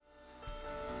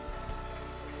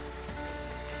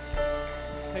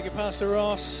Thank you, Pastor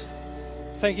Ross.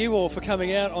 Thank you all for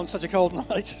coming out on such a cold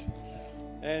night.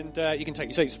 And you can take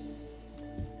your seats.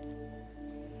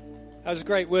 That was a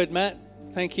great word, Matt.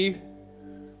 Thank you.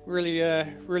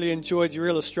 Really enjoyed your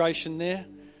illustration there.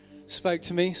 Spoke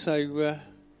to me, so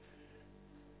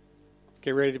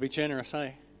get ready to be generous,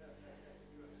 eh?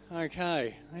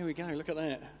 Okay, there we go. Look at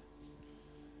that.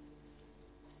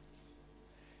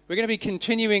 We're going to be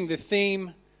continuing the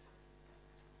theme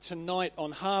tonight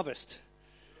on harvest.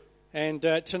 And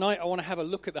tonight I want to have a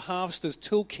look at the Harvester's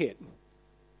Toolkit.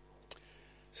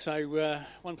 So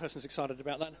one person's excited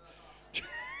about that.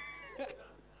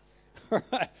 All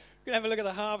right, we're going to have a look at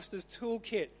the Harvester's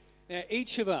Toolkit. Now,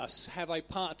 each of us have a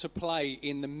part to play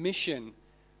in the mission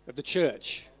of the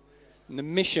church. And the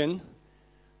mission,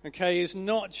 okay, is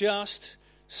not just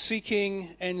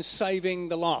seeking and saving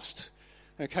the lost.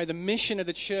 Okay, the mission of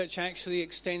the church actually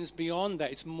extends beyond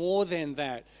that. It's more than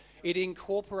that. It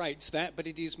incorporates that, but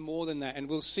it is more than that. And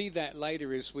we'll see that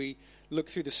later as we look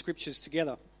through the scriptures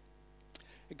together.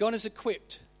 God has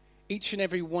equipped each and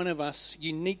every one of us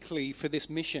uniquely for this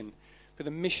mission, for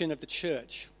the mission of the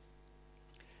church.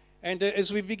 And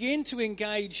as we begin to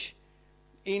engage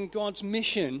in God's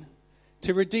mission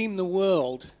to redeem the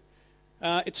world,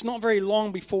 it's not very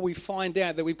long before we find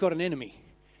out that we've got an enemy.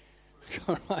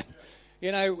 All right.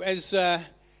 You know,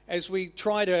 as we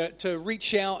try to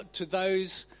reach out to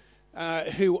those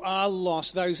who are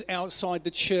lost, those outside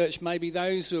the church, maybe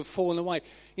those who have fallen away,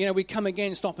 you know, we come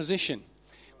against opposition.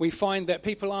 We find that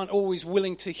people aren't always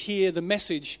willing to hear the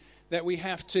message that we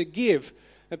have to give,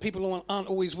 that people aren't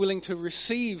always willing to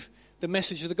receive the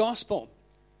message of the gospel.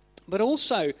 But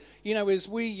also, you know, as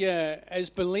we, as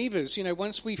believers, you know,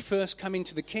 once we first come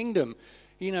into the kingdom,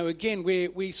 you know, again,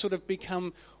 we sort of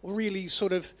become really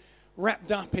sort of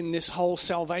wrapped up in this whole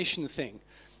salvation thing.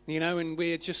 You know, and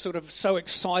we're just sort of so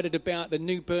excited about the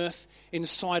new birth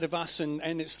inside of us,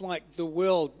 and it's like the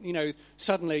world, you know,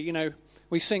 suddenly, you know,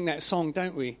 we sing that song,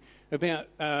 don't we, about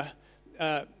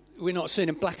we're not seeing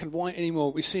in black and white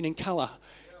anymore, we're seeing in colour.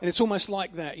 And it's almost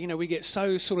like that, you know, we get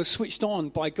so sort of switched on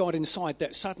by God inside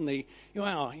that suddenly,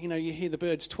 wow, you know, you hear the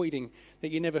birds tweeting that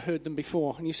you never heard them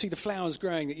before, and you see the flowers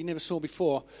growing that you never saw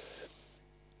before.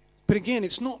 But again,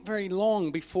 it's not very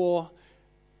long before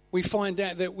we find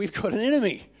out that we've got an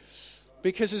enemy.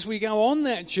 Because as we go on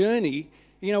that journey,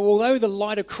 you know, although the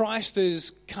light of Christ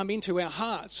has come into our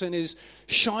hearts and is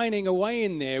shining away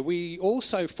in there, we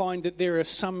also find that there are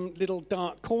some little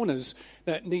dark corners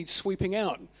that need sweeping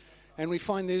out. And we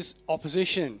find there's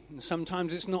opposition. And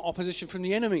sometimes it's not opposition from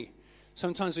the enemy.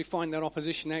 Sometimes we find that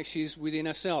opposition actually is within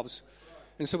ourselves.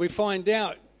 And so we find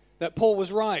out that Paul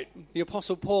was right, the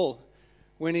Apostle Paul,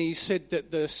 when he said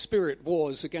that the spirit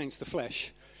wars against the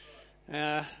flesh.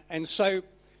 And so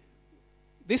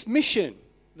this mission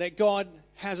that God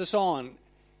has us on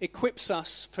equips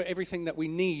us for everything that we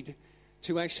need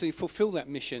to actually fulfill that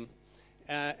mission.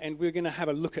 And we're going to have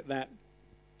a look at that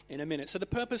in a minute. So the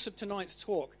purpose of tonight's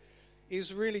talk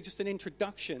is really just an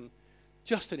introduction.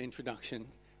 Just an introduction.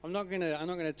 I'm not going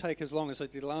to take as long as I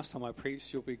did last time I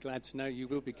preached. You'll be glad to know you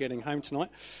will be getting home tonight.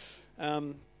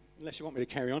 Unless you want me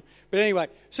to carry on. But anyway,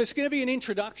 so it's going to be an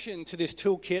introduction to this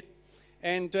toolkit.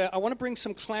 And I want to bring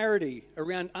some clarity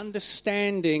around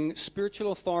understanding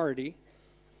spiritual authority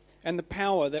and the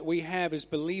power that we have as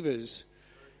believers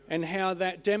and how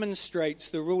that demonstrates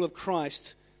the rule of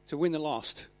Christ to win the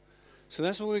lost. So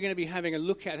that's what we're going to be having a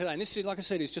look at today. And this is, like I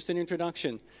said, is just an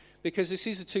introduction because this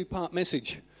is a two-part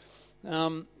message.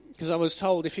 Because I was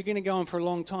told if you're going to go on for a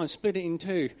long time, split it in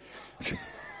two.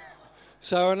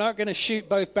 So I'm not going to shoot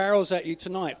both barrels at you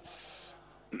tonight.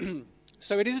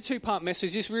 So it is a two-part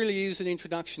message. This really is an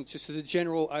introduction just to the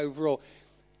general overall.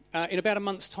 In about a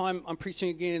month's time, I'm preaching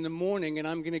again in the morning, and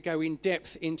I'm going to go in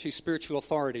depth into spiritual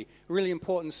authority. A really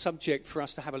important subject for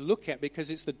us to have a look at because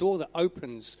it's the door that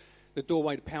opens the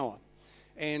doorway to power.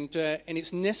 And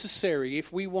it's necessary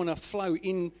if we want to flow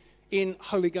in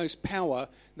Holy Ghost power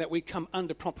that we come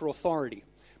under proper authority.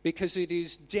 Because it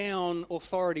is down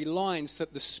authority lines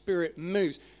that the Spirit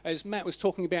moves. As Matt was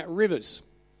talking about rivers.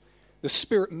 The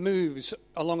Spirit moves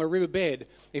along a riverbed.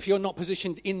 If you're not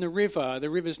positioned in the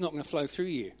river's not going to flow through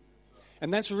you.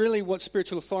 And that's really what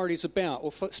spiritual authority is about.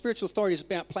 Or spiritual authority is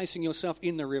about placing yourself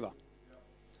in the river.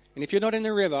 And if you're not in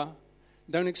the river,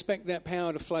 don't expect that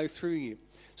power to flow through you.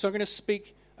 So I'm going to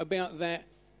speak about that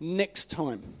next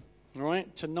time. All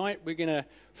right? Tonight we're going to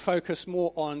focus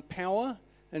more on power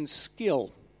and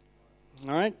skill.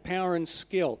 All right? Power and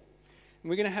skill.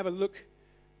 And we're going to have a look,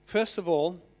 first of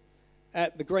all,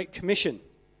 at the Great Commission.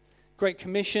 Great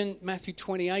Commission, Matthew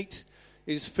 28,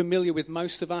 is familiar with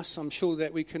most of us. I'm sure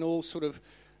that we can all sort of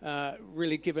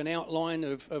really give an outline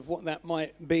of what that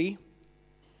might be.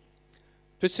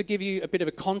 Just to give you a bit of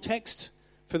a context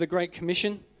for the Great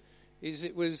Commission,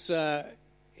 it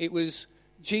was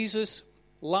Jesus'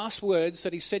 last words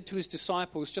that he said to his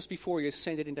disciples just before he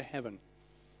ascended into heaven.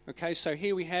 Okay, so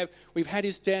here we've had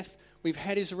his death, we've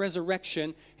had his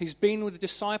resurrection. He's been with the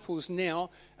disciples now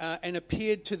and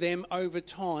appeared to them over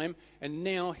time, and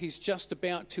now he's just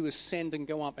about to ascend and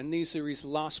go up, and these are his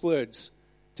last words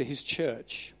to his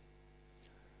church.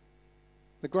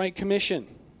 The Great Commission.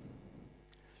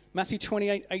 Matthew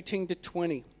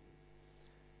 28:18-20.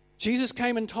 Jesus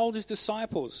came and told his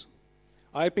disciples,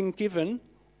 I have been given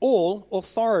all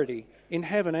authority in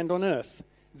heaven and on earth.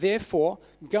 Therefore,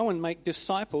 go and make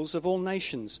disciples of all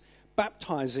nations,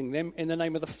 baptizing them in the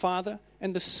name of the Father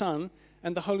and the Son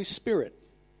and the Holy Spirit.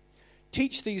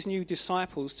 Teach these new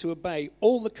disciples to obey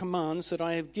all the commands that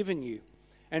I have given you,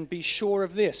 and be sure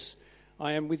of this,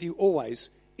 I am with you always,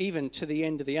 even to the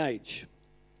end of the age.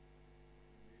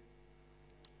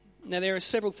 Now, there are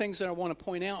several things that I want to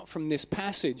point out from this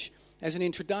passage as an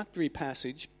introductory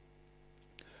passage.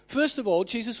 First of all,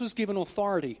 Jesus was given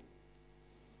authority.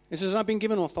 He says, I've been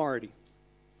given authority.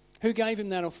 Who gave him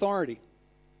that authority?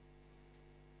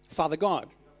 Father God.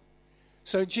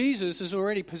 So Jesus has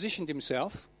already positioned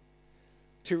himself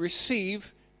to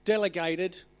receive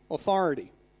delegated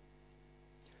authority.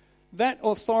 That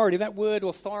authority, that word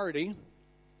authority,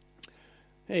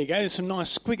 there you go, there's some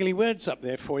nice squiggly words up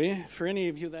there for you. For any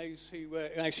of you those who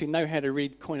actually know how to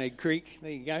read Koine Greek,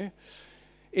 there you go.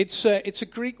 It's a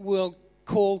Greek word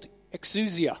called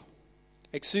exousia.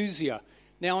 Exousia.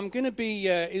 Now I'm going to be,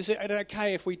 is it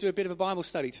okay if we do a bit of a Bible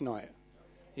study tonight?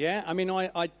 Yeah, I mean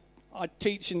I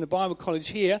teach in the Bible college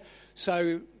here,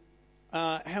 so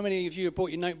how many of you have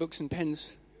bought your notebooks and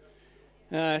pens?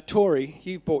 Tori,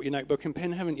 you've bought your notebook and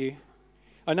pen, haven't you?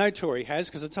 I know Tori has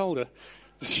because I told her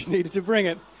she needed to bring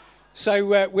it.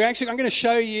 So I'm going to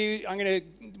show you.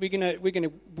 We're going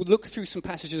to look through some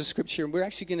passages of Scripture, and we're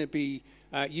actually going to be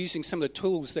using some of the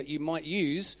tools that you might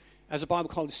use as a Bible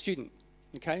college student.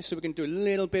 Okay, so we're going to do a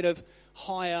little bit of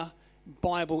higher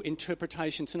Bible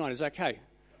interpretation tonight. Is that okay?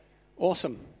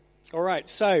 Awesome. All right.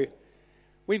 So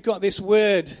we've got this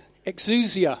word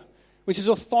exousia, which is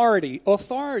authority.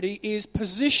 Authority is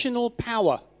positional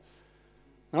power.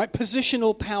 All right,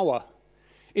 positional power.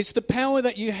 It's the power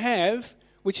that you have,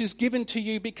 which is given to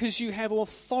you because you have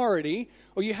authority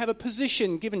or you have a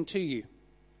position given to you.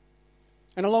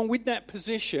 And along with that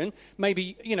position,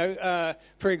 maybe,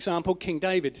 for example, King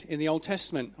David in the Old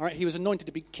Testament, all right, he was anointed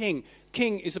to be king.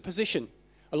 King is a position.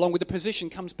 Along with the position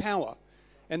comes power.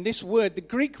 And this word, the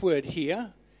Greek word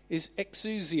here, is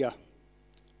exousia.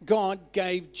 God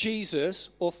gave Jesus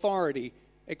authority,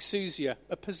 exousia,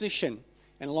 a position.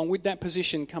 And along with that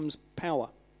position comes power.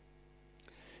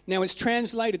 Now it's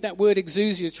translated, that word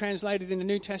exousia is translated in the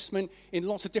New Testament in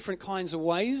lots of different kinds of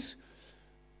ways.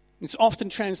 It's often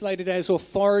translated as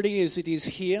authority, as it is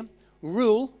here.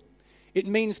 Rule, it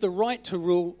means the right to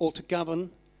rule or to govern.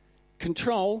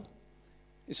 Control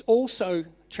is also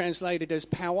translated as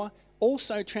power,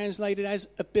 also translated as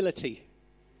ability.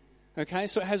 Okay,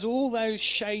 so it has all those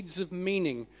shades of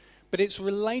meaning, but it's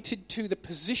related to the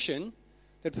position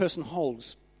that a person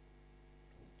holds.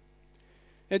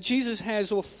 Now, Jesus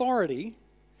has authority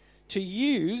to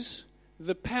use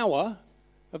the power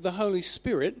of the Holy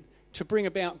Spirit to bring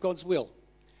about God's will.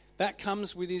 That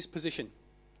comes with his position.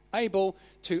 Able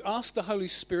to ask the Holy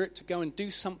Spirit to go and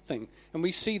do something. And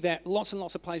we see that lots and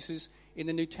lots of places in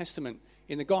the New Testament,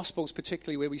 in the Gospels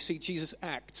particularly, where we see Jesus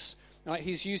acts. Right?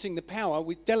 He's using the power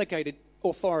with delegated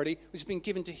authority, which has been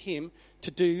given to him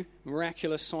to do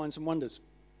miraculous signs and wonders.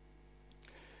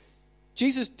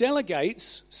 Jesus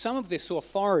delegates some of this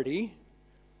authority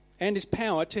and his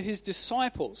power to his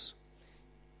disciples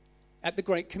at the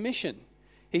Great Commission.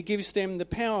 He gives them the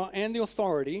power and the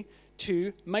authority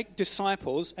to make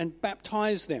disciples and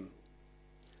baptize them.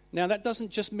 Now, that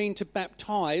doesn't just mean to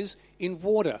baptize in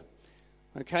water,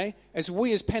 okay? As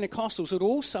we as Pentecostals would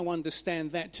also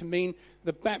understand that to mean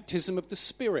the baptism of the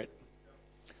Spirit.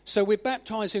 So we're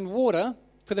baptized in water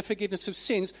for the forgiveness of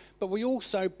sins, but we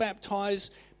also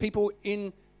baptize people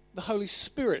in the Holy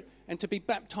Spirit. And to be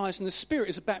baptized in the Spirit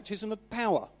is a baptism of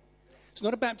power. It's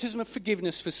not a baptism of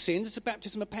forgiveness for sins, it's a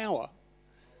baptism of power.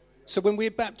 So when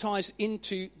we're baptized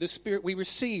into the Spirit, we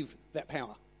receive that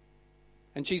power.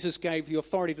 And Jesus gave the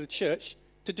authority to the church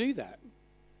to do that,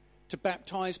 to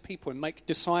baptize people and make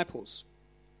disciples.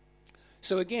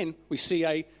 So again, we see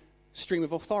a stream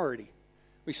of authority.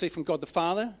 We see from God the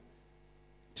Father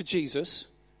to Jesus,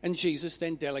 and Jesus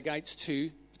then delegates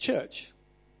to the church,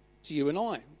 to you and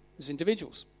I as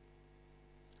individuals.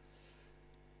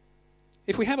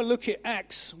 if we have a look at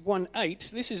Acts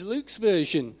 1:8, this is Luke's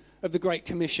version of the Great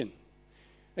Commission.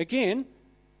 Again,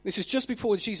 this is just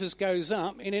before Jesus goes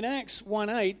up, and in Acts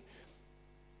 1:8,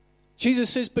 Jesus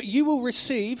says, "But you will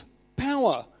receive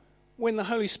power when the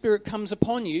Holy Spirit comes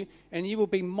upon you, and you will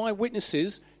be my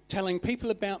witnesses, telling people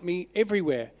about me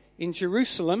everywhere, in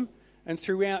Jerusalem and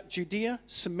throughout Judea,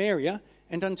 Samaria,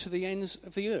 and unto the ends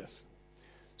of the earth."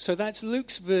 So that's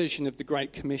Luke's version of the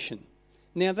Great Commission.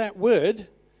 Now that word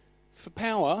for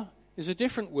power is a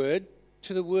different word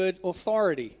to the word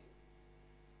authority.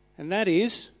 And that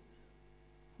is,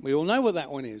 we all know what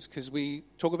that one is because we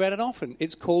talk about it often.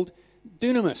 It's called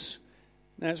dunamis.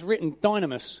 Now it's written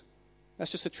dynamis.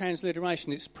 That's just a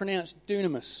transliteration. It's pronounced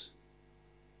dunamis.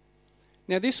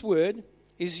 Now this word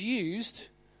is used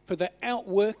for the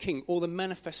outworking or the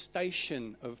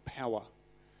manifestation of power.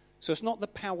 So it's not the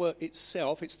power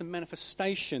itself, it's the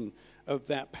manifestation of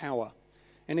that power.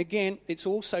 And again, it's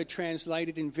also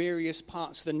translated in various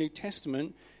parts of the New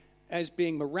Testament as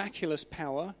being miraculous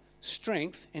power,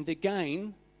 strength, and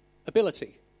again,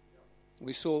 ability.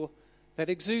 We saw that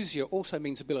exousia also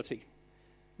means ability.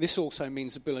 This also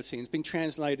means ability, and it's been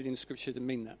translated in Scripture to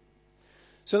mean that.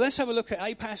 So let's have a look at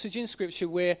a passage in Scripture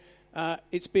where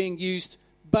it's being used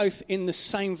both in the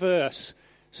same verse.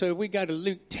 So we go to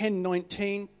Luke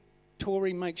 10:19.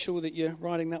 Tori, make sure that you're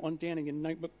writing that one down in your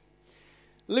notebook.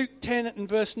 Luke 10 and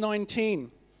verse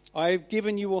 19. "I have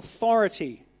given you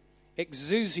authority,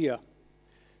 exousia,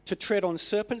 to tread on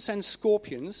serpents and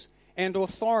scorpions, and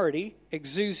authority,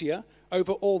 exousia,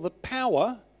 over all the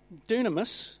power,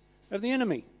 dunamis, of the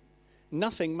enemy.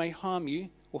 Nothing may harm you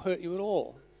or hurt you at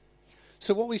all."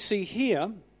 So what we see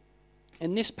here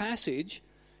in this passage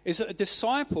is that the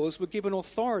disciples were given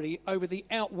authority over the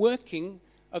outworking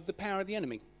of the power of the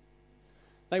enemy.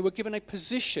 They were given a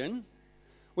position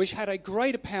which had a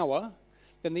greater power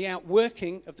than the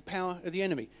outworking of the power of the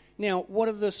enemy. Now, what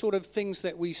are the sort of things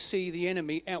that we see the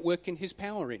enemy outworking his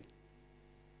power in?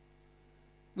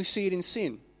 We see it in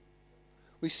sin.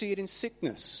 We see it in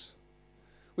sickness.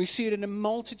 We see it in a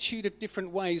multitude of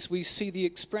different ways. We see the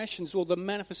expressions or the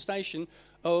manifestation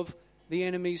of the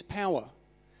enemy's power.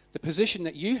 The position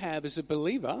that you have as a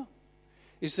believer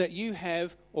is that you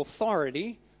have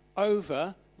authority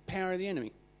over the power of the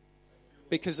enemy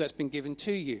because that's been given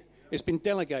to you. It's been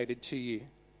delegated to you.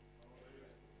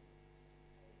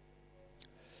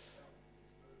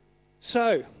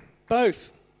 So,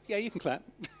 both. Yeah, you can clap.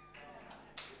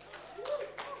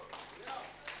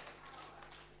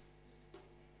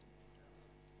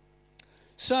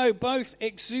 So, both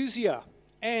exousia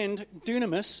and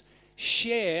dunamis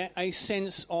share a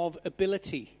sense of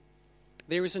ability.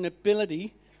 There is an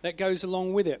ability that goes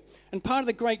along with it. And part of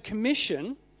the Great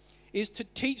Commission is to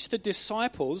teach the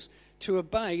disciples to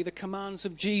obey the commands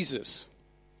of Jesus.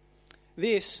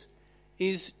 This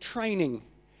is training.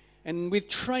 And with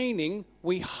training,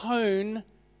 we hone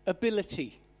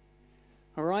ability.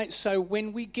 All right? So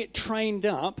when we get trained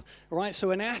up, all right,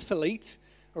 so an athlete,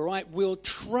 all right, will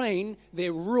train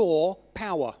their raw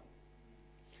power.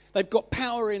 They've got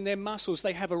power in their muscles.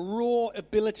 They have a raw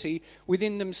ability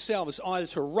within themselves, either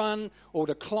to run or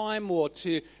to climb or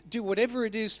to do whatever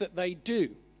it is that they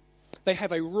do. They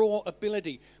have a raw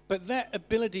ability. But that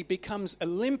ability becomes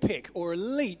Olympic or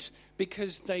elite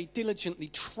because they diligently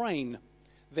train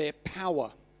their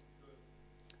power.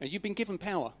 Now, you've been given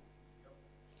power.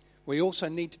 We also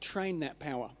need to train that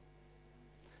power.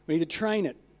 We need to train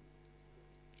it.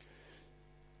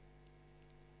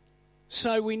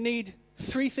 So we need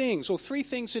three things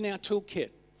in our toolkit.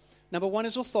 Number one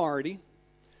is authority.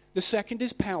 The second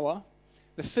is power.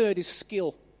 The third is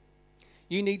skill.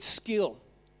 You need skill.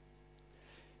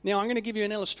 Now, I'm going to give you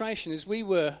an illustration. As we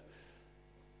were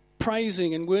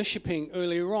praising and worshipping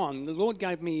earlier on, the Lord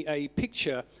gave me a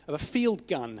picture of a field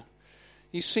gun.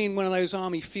 You've seen one of those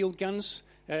army field guns?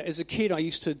 As a kid, I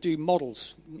used to do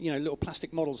models, little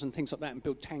plastic models and things like that, and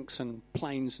build tanks and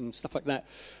planes and stuff like that.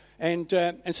 And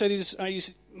so I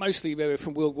used mostly they were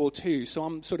from World War II. So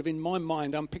I'm sort of in my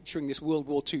mind, I'm picturing this World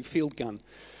War II field gun.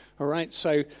 All right,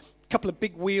 so a couple of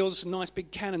big wheels, nice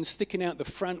big cannons sticking out the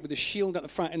front with a shield at the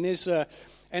front, and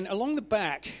and along the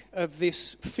back of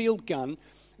this field gun,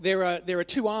 there are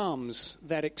two arms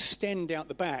that extend out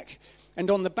the back,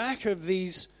 and on the back of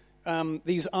these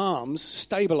arms,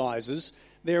 stabilizers,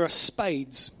 there are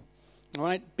spades. All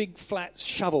right, big flat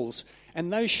shovels,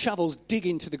 and those shovels dig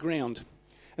into the ground.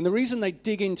 And the reason they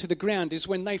dig into the ground is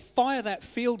when they fire that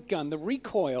field gun, the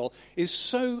recoil is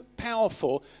so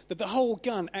powerful that the whole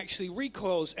gun actually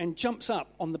recoils and jumps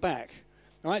up on the back.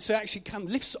 All right, so it actually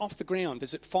lifts off the ground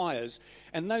as it fires,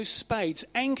 and those spades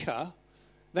anchor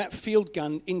that field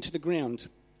gun into the ground.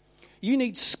 You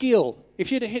need skill.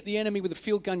 If you're to hit the enemy with a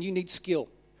field gun, you need skill.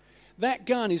 That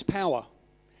gun is power.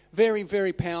 Very,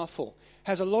 very powerful.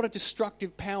 Has a lot of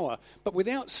destructive power. But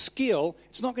without skill,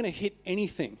 it's not going to hit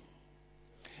anything.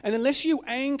 And unless you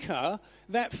anchor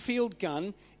that field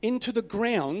gun into the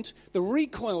ground, the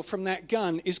recoil from that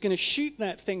gun is going to shoot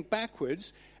that thing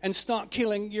backwards and start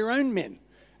killing your own men.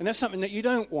 And that's something that you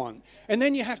don't want. And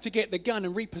then you have to get the gun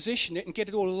and reposition it and get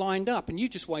it all lined up. And you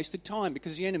just wasted time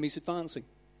because the enemy's advancing.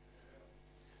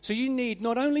 So you need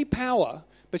not only power,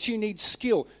 but you need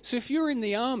skill. So if you're in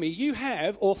the army, you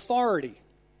have authority.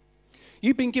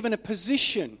 You've been given a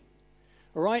position,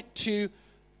 all right, to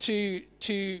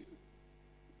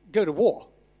go to war.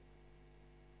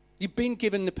 You've been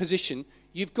given the position.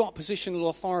 You've got positional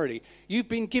authority. You've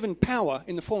been given power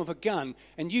in the form of a gun,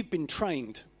 and you've been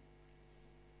trained.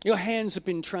 Your hands have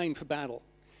been trained for battle,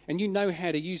 and you know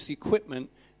how to use the equipment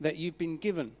that you've been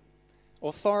given.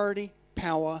 Authority,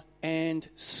 power, and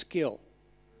skill.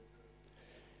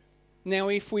 Now,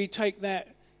 if we take that,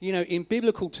 in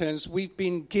biblical terms, we've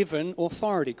been given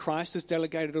authority. Christ has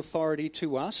delegated authority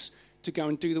to us to go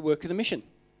and do the work of the mission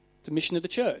of the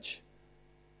church.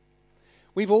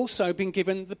 We've also been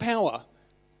given the power,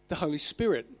 the Holy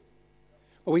Spirit.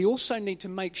 But we also need to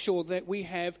make sure that we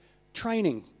have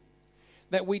training,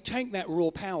 that we take that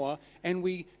raw power and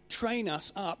we train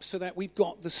us up so that we've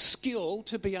got the skill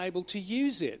to be able to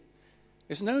use it.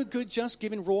 It's no good just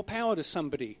giving raw power to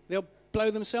somebody. They'll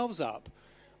blow themselves up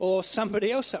or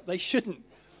somebody else up. They shouldn't.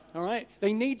 All right?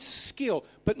 They need skill.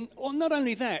 But not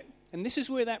only that, and this is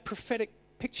where that prophetic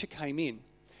picture came in,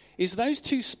 is those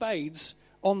two spades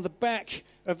on the back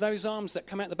of those arms that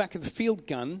come out the back of the field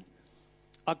gun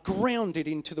are grounded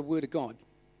into the Word of God.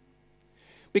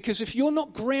 Because if you're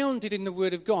not grounded in the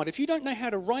Word of God, if you don't know how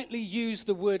to rightly use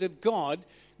the Word of God,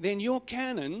 then your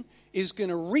cannon is going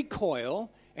to recoil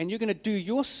and you're going to do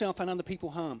yourself and other people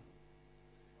harm.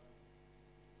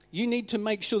 You need to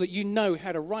make sure that you know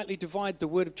how to rightly divide the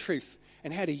word of truth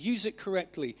and how to use it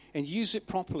correctly and use it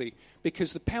properly,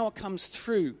 because the power comes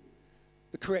through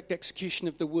the correct execution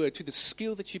of the word, through the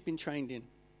skill that you've been trained in.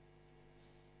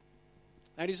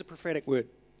 That is a prophetic word.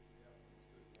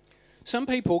 Some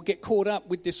people get caught up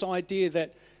with this idea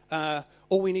that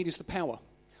all we need is the power.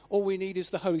 All we need is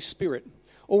the Holy Spirit.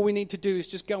 All we need to do is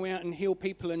just go out and heal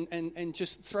people and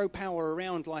just throw power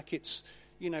around like it's,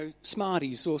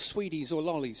 Smarties or Sweeties or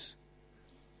Lollies.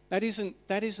 That isn't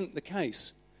the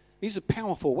case. These are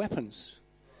powerful weapons.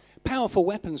 Powerful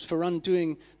weapons for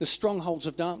undoing the strongholds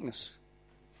of darkness.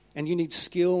 And you need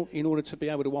skill in order to be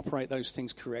able to operate those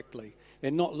things correctly. They're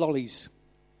not lollies.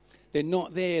 They're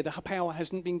not there. The power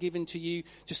hasn't been given to you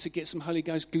just to get some Holy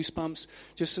Ghost goosebumps,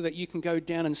 just so that you can go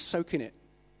down and soak in it.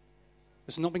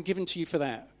 It's not been given to you for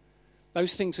that.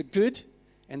 Those things are good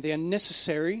and they are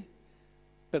necessary,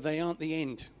 but they aren't the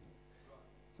end.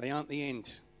 They aren't the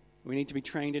end. We need to be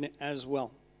trained in it as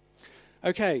well.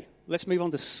 Okay, let's move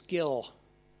on to skill.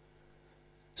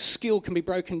 Skill can be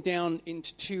broken down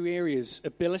into two areas: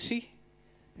 ability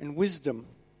and wisdom.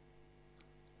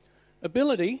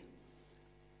 Ability,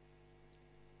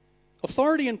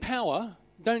 authority and power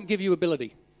don't give you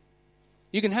ability.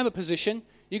 You can have a position,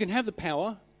 you can have the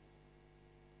power,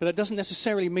 but that doesn't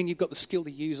necessarily mean you've got the skill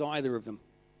to use either of them.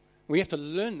 We have to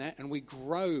learn that, and we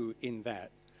grow in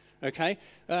that. Okay?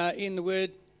 In the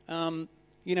word,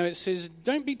 it says,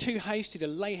 don't be too hasty to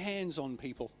lay hands on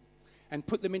people and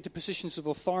put them into positions of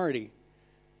authority.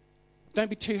 Don't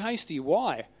be too hasty.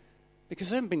 Why? Because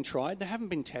they haven't been tried, they haven't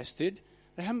been tested,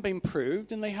 they haven't been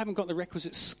proved, and they haven't got the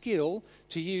requisite skill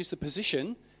to use the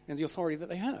position and the authority that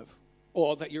they have,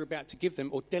 or that you're about to give them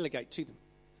or delegate to them.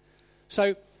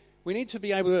 So we need to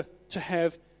be able to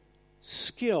have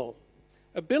skill.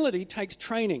 Ability takes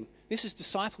training. This is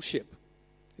discipleship.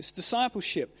 It's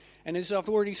discipleship. And as I've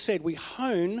already said, we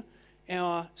hone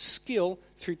our skill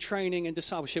through training and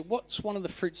discipleship. What's one of the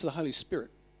fruits of the Holy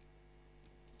Spirit?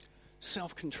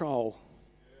 Self-control.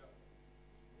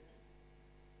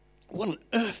 What on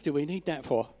earth do we need that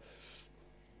for?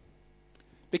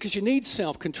 Because you need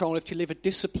self-control if you live a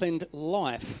disciplined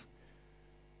life,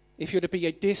 if you're to be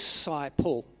a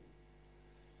disciple.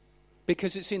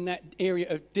 Because it's in that area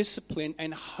of discipline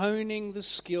and honing the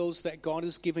skills that God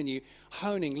has given you,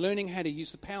 learning how to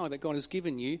use the power that God has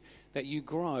given you, that you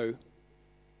grow.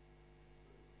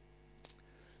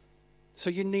 So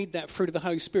you need that fruit of the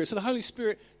Holy Spirit. So the Holy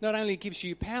Spirit not only gives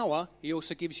you power, he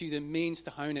also gives you the means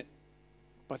to hone it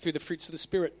through the fruits of the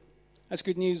Spirit. That's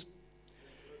good news.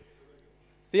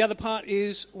 The other part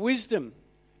is wisdom.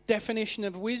 Definition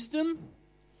of wisdom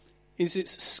is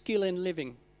its skill in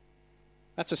living.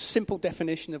 That's a simple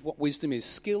definition of what wisdom is.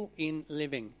 Skill in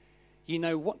living. You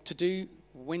know what to do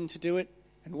when to do it,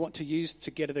 and what to use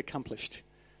to get it accomplished.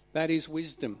 That is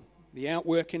wisdom, the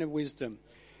outworking of wisdom.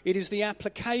 It is the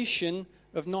application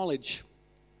of knowledge.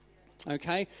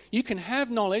 Okay? You can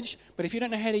have knowledge, but if you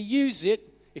don't know how to use it,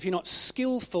 if you're not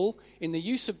skillful in the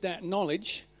use of that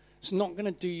knowledge, it's not going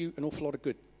to do you an awful lot of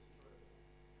good.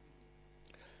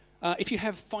 If you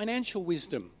have financial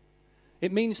wisdom,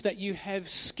 it means that you have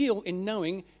skill in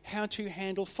knowing how to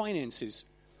handle finances.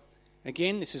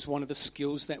 Again, this is one of the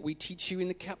skills that we teach you in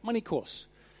the Cap Money course.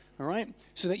 All right?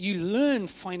 So that you learn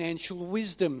financial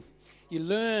wisdom. You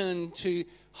learn to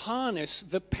harness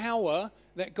the power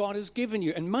that God has given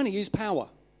you. And money is power.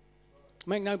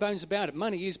 Make no bones about it.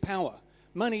 Money is power.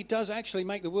 Money does actually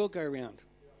make the world go round.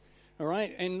 All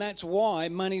right? And that's why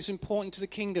money is important to the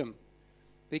kingdom.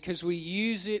 Because we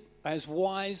use it as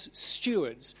wise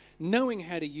stewards, knowing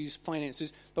how to use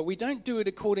finances, but we don't do it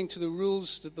according to the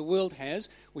rules that the world has.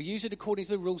 We use it according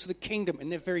to the rules of the kingdom,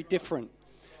 and they're very different.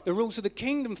 The rules of the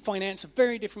kingdom finance are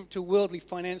very different to worldly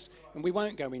finance, and we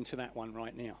won't go into that one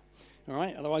right now. All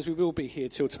right? Otherwise, we will be here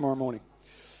till tomorrow morning.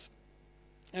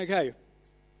 Okay.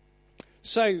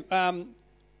 So,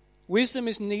 wisdom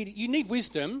is needed. You need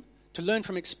wisdom to learn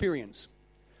from experience.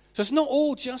 So it's not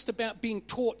all just about being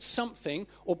taught something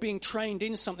or being trained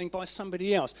in something by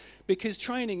somebody else, because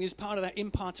training is part of that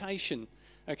impartation.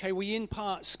 Okay, we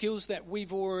impart skills that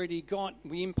we've already got.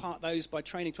 We impart those by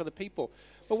training to other people.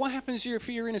 But what happens if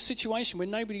you're in a situation where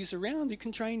nobody's around who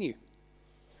can train you?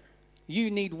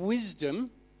 You need wisdom,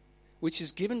 which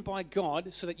is given by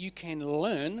God so that you can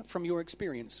learn from your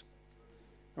experience.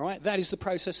 All right, that is the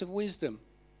process of wisdom.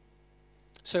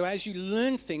 So as you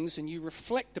learn things and you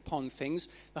reflect upon things,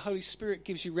 the Holy Spirit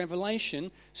gives you revelation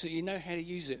so that you know how to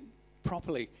use it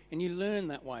properly. And you learn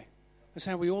that way. That's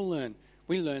how we all learn.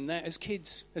 We learn that as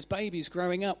kids, as babies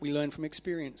growing up. We learn from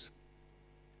experience.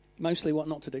 Mostly what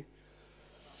not to do.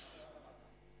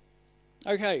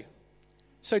 Okay.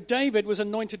 So David was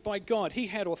anointed by God. He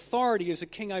had authority as a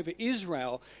king over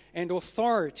Israel and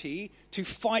authority to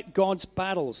fight God's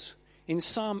battles. In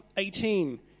Psalm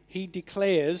 18, he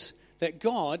declares that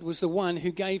God was the one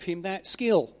who gave him that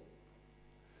skill.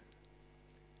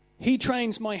 He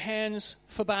trains my hands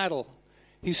for battle.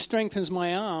 He strengthens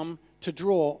my arm to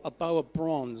draw a bow of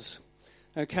bronze.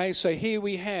 Okay, so here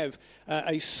we have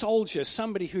a soldier,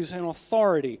 somebody who's an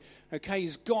authority. Okay,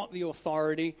 he's got the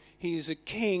authority. He's a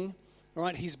king. All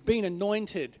right, he's been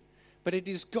anointed. But it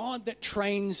is God that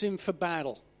trains him for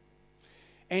battle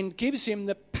and gives him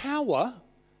the power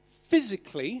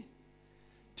physically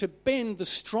to bend the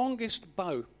strongest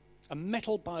bow, a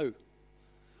metal bow.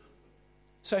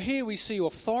 So here we see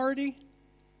authority,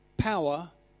 power,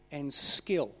 and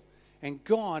skill. And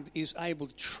God is able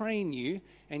to train you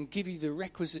and give you the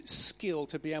requisite skill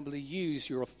to be able to use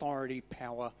your authority,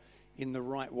 power in the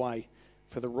right way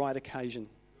for the right occasion.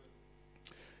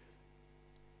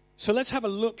 So let's have a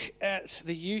look at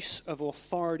the use of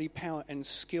authority, power, and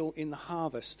skill in the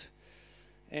harvest.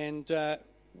 And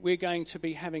we're going to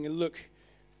be having a look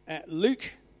at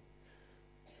Luke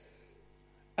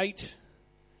 8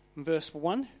 and verse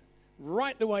 1,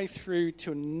 right the way through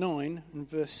to 9 and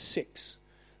verse 6.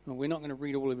 Well, we're not going to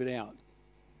read all of it out.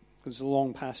 It's a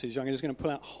long passage. I'm just going to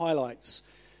pull out highlights.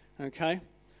 Okay?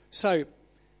 So,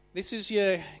 this is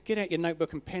get out your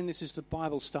notebook and pen. This is the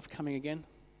Bible stuff coming again.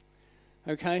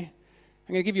 Okay?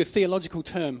 I'm going to give you a theological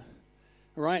term.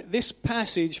 All right? This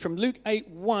passage from Luke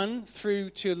 8:1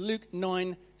 through to Luke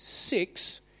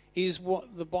 9:6 is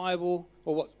what the Bible,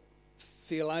 or what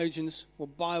theologians or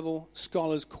Bible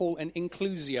scholars call an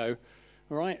inclusio.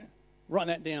 All right? Write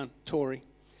that down, Tory.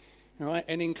 All right?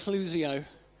 An inclusio.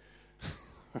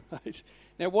 Right.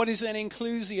 Now, what is an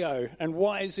inclusio, and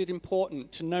why is it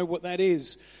important to know what that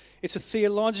is? It's a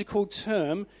theological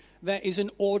term that is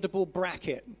an audible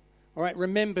bracket. All right,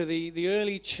 remember the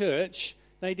early church,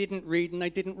 they didn't read and they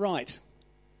didn't write.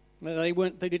 They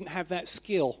didn't have that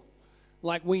skill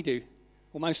like we do,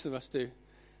 or most of us do.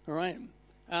 All right,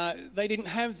 they didn't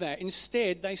have that.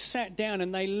 Instead, they sat down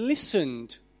and they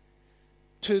listened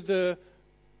to the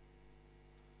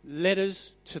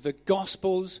letters, to the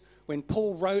Gospels. When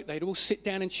Paul wrote, they'd all sit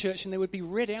down in church and they would be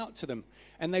read out to them.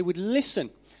 And they would listen.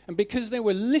 And because they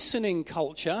were listening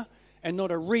culture and not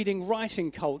a reading,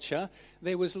 writing culture,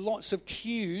 there was lots of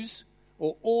cues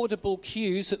or audible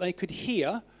cues that they could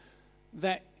hear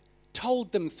that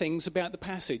told them things about the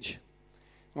passage.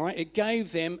 All right, it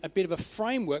gave them a bit of a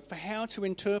framework for how to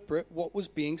interpret what was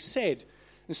being said.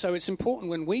 And so it's important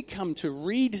when we come to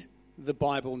read the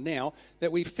Bible now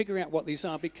that we figure out what these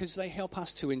are, because they help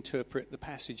us to interpret the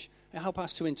passage. They help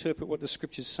us to interpret what the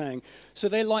Scripture's saying. So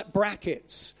they're like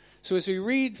brackets. So as we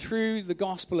read through the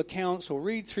gospel accounts or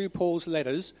read through Paul's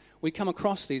letters, we come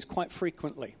across these quite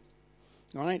frequently.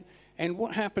 All right? And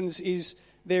what happens is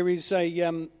there will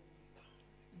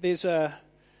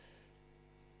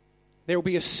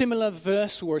be a similar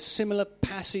verse or a similar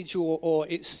passage or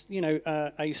it's,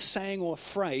 a saying or a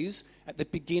phrase at the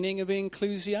beginning of an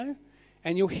inclusio,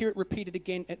 and you'll hear it repeated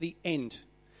again at the end.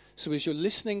 So as you're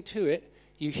listening to it,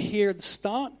 you hear the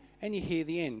start and you hear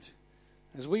the end.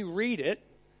 As we read it,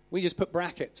 we just put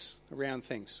brackets around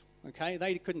things. Okay?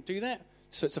 They couldn't do that,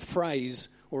 so it's a phrase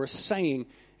or a saying.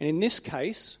 And in this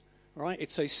case, all right,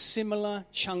 it's a similar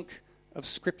chunk of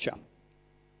Scripture.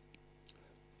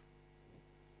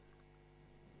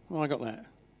 Well, I got that.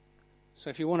 So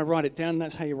if you want to write it down,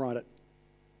 that's how you write it.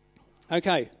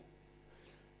 Okay.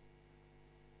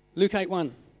 Luke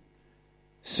 8:1.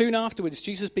 Soon afterwards,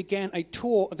 Jesus began a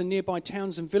tour of the nearby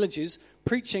towns and villages,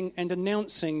 preaching and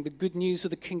announcing the good news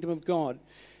of the kingdom of God.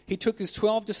 He took his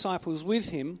 12 disciples with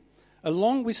him,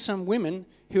 along with some women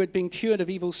who had been cured of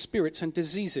evil spirits and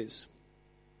diseases.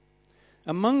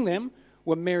 Among them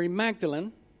were Mary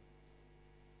Magdalene,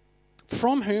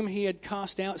 from whom he had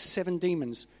cast out 7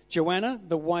 demons, Joanna,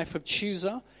 the wife of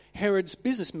Chuza, Herod's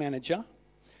business manager,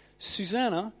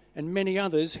 Susanna, and many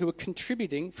others who were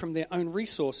contributing from their own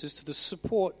resources to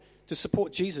support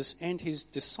Jesus and his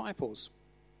disciples.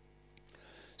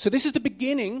 So this is the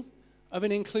beginning of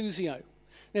an inclusio.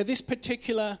 Now this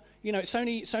particular, it's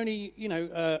only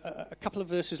a couple of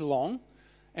verses long,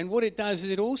 and what it does is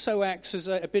it also acts as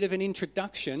a bit of an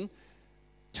introduction,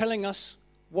 telling us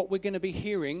what we're going to be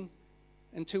hearing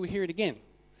until we hear it again.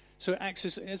 So it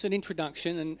acts as an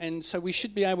introduction, and so we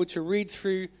should be able to read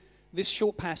through this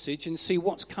short passage and see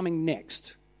what's coming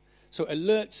next. So it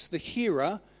alerts the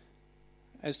hearer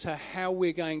as to how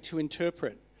we're going to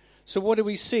interpret. So what do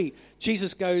we see?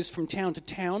 Jesus goes from town to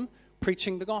town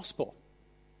preaching the gospel.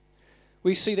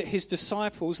 We see that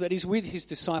he's with his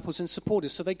disciples and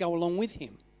supporters, so they go along with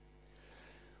him.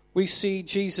 We see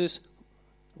Jesus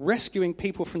rescuing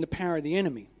people from the power of the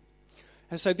enemy.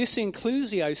 And so this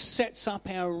inclusio sets up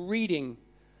our reading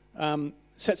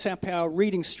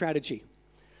strategy.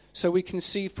 So we can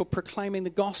see for proclaiming the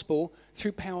gospel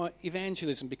through power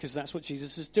evangelism, because that's what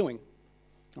Jesus is doing.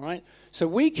 All right? So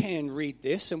we can read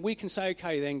this and we can say,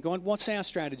 okay then, God, what's our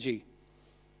strategy?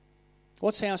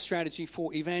 What's our strategy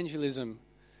for evangelism?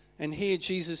 And here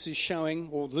Jesus is showing,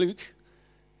 or Luke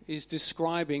is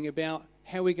describing about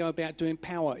how we go about doing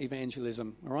power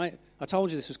evangelism. All right? I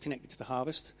told you this was connected to the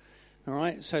harvest. All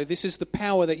right? So this is the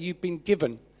power that you've been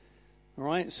given. All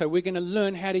right? So we're going to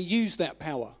learn how to use that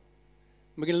power.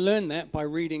 We're going to learn that by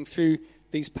reading through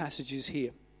these passages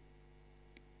here.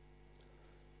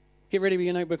 Get ready with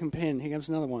your notebook and pen. Here comes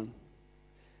another one.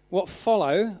 What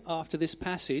follow after this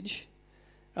passage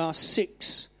are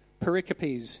 6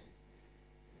 pericopes.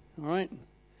 All right?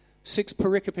 6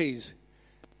 pericopes.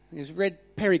 It's read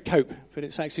pericope, but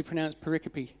it's actually pronounced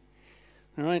pericope.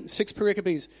 All right? 6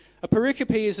 pericopes. A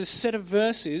pericope is a set of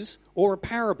verses or a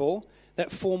parable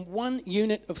that form one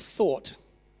unit of thought.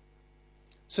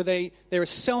 So they're a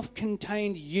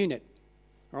self-contained unit,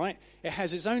 all right? It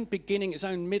has its own beginning, its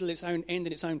own middle, its own end,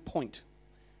 and its own point,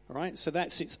 all right? So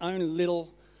that's its own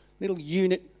little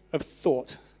unit of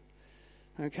thought,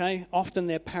 okay? Often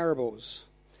they're parables.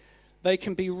 They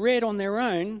can be read on their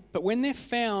own, but when they're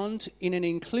found in an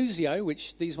inclusio,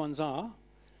 which these ones are,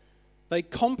 they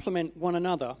complement one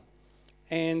another,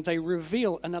 and they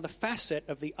reveal another facet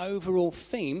of the overall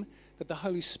theme that the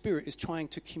Holy Spirit is trying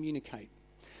to communicate.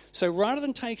 So rather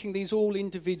than taking these all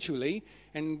individually,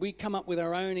 and we come up with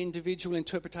our own individual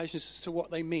interpretations as to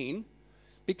what they mean,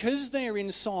 because they're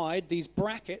inside these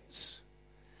brackets,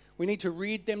 we need to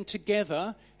read them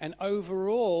together, and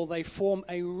overall they form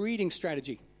a reading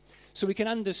strategy. So we can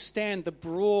understand the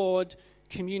broad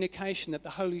communication that the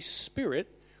Holy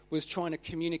Spirit was trying to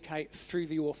communicate through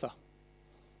the author.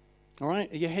 All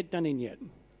right? Are your head done in yet?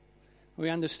 We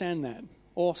understand that.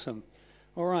 Awesome.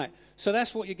 All right. So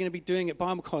that's what you're going to be doing at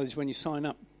Bible College when you sign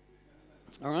up.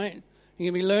 All right?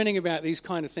 You're going to be learning about these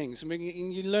kind of things. And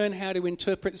you learn how to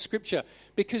interpret the Scripture.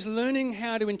 Because learning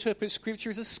how to interpret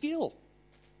Scripture is a skill.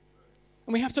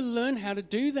 And we have to learn how to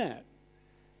do that.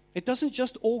 It doesn't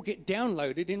just all get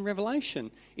downloaded in Revelation.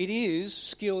 It is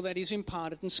skill that is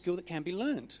imparted and skill that can be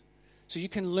learned. So you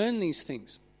can learn these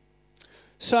things.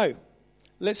 So,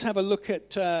 let's have a look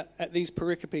at these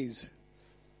pericopes.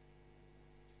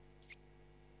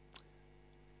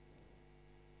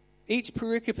 Each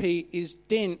pericope is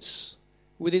dense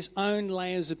with its own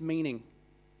layers of meaning,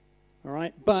 all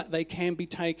right? But they can be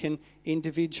taken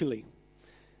individually.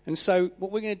 And so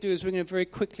what we're going to do is we're going to very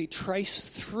quickly trace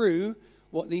through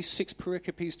what these 6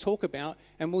 pericopes talk about,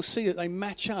 and we'll see that they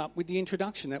match up with the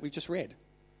introduction that we just read.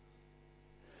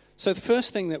 So the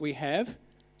first thing that we have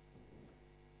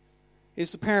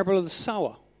is the parable of the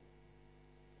sower.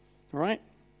 All right?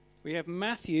 We have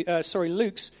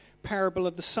Luke's parable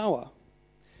of the sower.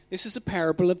 This is a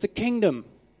parable of the kingdom.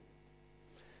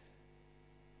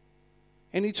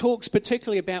 And he talks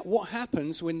particularly about what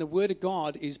happens when the word of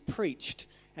God is preached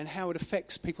and how it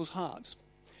affects people's hearts.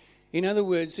 In other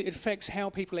words, it affects how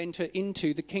people enter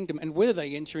into the kingdom and whether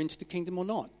they enter into the kingdom or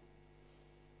not,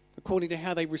 according to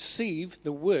how they receive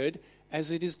the word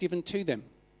as it is given to them.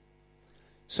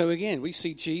 So again, we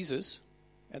see Jesus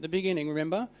at the beginning,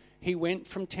 remember? He went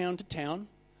from town to town,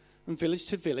 from village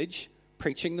to village,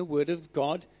 preaching the word of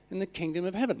God in the kingdom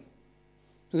of heaven.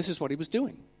 So this is what he was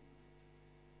doing.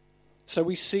 So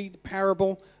we see the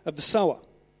parable of the sower.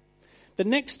 The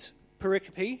next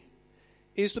pericope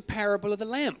is the parable of the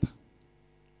lamp.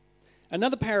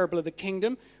 Another parable of the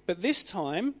kingdom, but this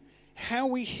time, how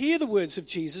we hear the words of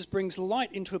Jesus brings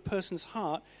light into a person's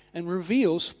heart and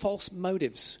reveals false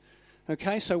motives.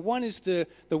 Okay, so one is the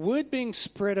word being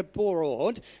spread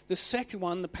abroad. The second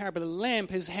one, the parable of the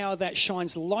lamp, is how that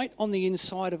shines light on the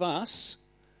inside of us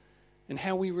and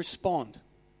how we respond.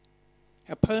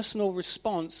 Our personal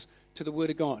response to the word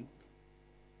of God.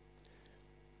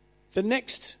 The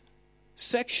next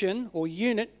section or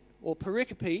unit or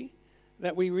pericope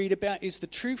that we read about is the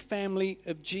true family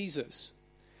of Jesus.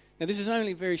 Now this is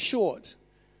only very short,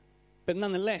 but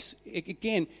nonetheless,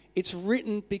 again, it's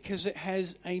written because it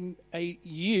has a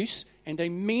use and a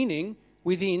meaning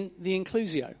within the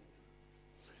inclusio.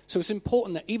 So it's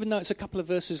important that even though it's a couple of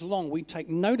verses long, we take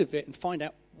note of it and find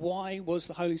out why was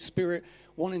the Holy Spirit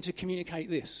wanting to communicate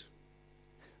this.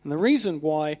 And the reason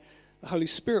why the Holy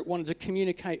Spirit wanted to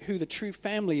communicate who the true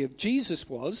family of Jesus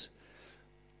was,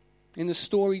 in the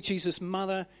story, Jesus'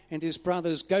 mother and his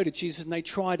brothers go to Jesus and they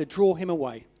try to draw him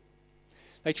away.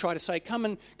 They try to say, come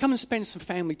and spend some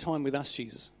family time with us,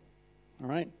 Jesus. All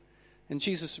right? And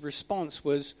Jesus' response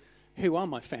was, who are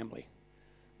my family?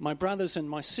 My brothers and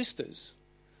my sisters,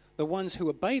 the ones who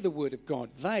obey the word of God,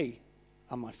 they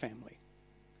are my family.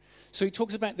 So he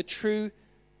talks about the true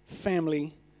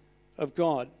family of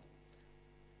God.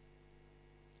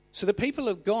 So the people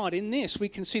of God, in this, we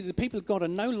can see that the people of God are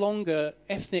no longer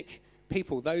ethnic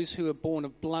people, those who are born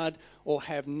of blood or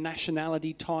have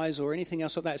nationality ties or anything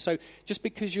else like that. So just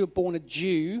because you're born a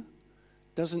Jew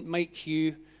doesn't make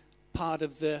you part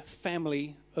of the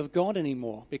family of God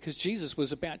anymore, because Jesus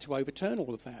was about to overturn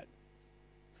all of that.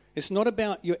 It's not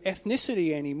about your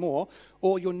ethnicity anymore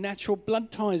or your natural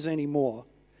blood ties anymore.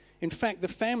 In fact, the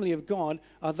family of God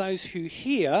are those who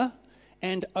hear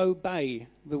and obey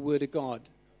the word of God.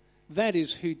 That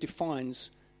is who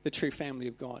defines the true family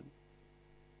of God.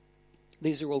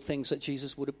 These are all things that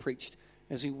Jesus would have preached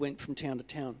as he went from town to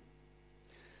town.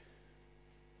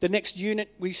 The next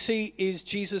unit we see is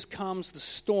Jesus calms the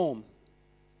storm.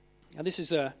 Now this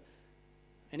is an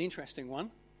interesting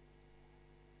one.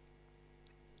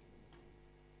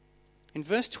 In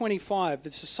verse 25, the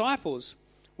disciples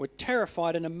were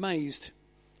terrified and amazed.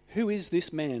 Who is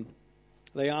this man?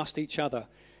 They asked each other.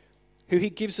 Who he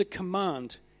gives a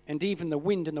command, and even the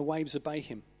wind and the waves obey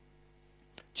him.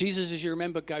 Jesus, as you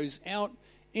remember, goes out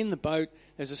in the boat.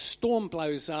 There's a storm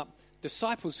blows up.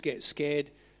 Disciples get scared.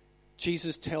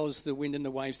 Jesus tells the wind and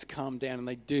the waves to calm down, and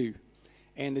they do.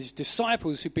 And the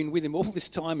disciples who've been with him all this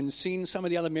time and seen some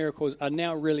of the other miracles are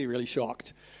now really, really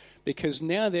shocked. Because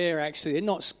now they're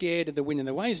not scared of the wind and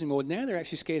the waves anymore. Now they're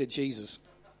actually scared of Jesus.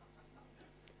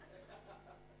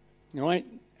 All right?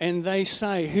 And they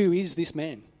say, who is this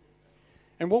man?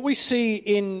 And what we see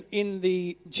in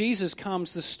the Jesus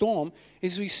calms the storm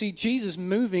is we see Jesus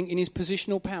moving in his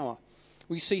positional power.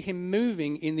 We see him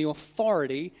moving in the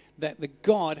authority that the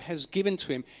God has given to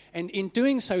him. And in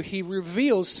doing so, he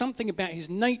reveals something about his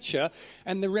nature.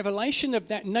 And the revelation of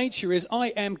that nature is, I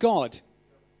am God.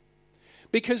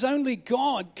 Because only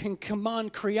God can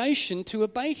command creation to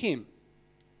obey him.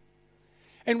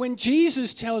 And when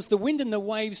Jesus tells the wind and the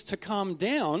waves to calm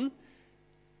down,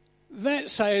 that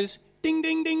says, ding,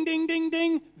 ding, ding, ding, ding,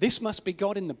 ding. This must be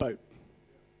God in the boat.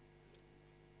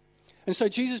 And so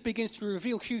Jesus begins to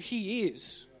reveal who he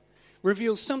is.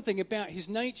 Reveals something about his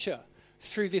nature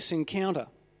through this encounter.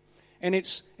 And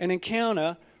it's an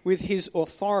encounter with his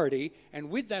authority. And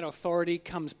with that authority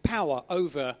comes power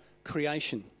over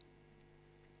creation.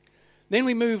 Then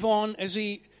we move on as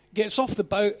he gets off the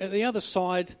boat at the other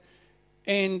side.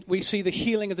 And we see the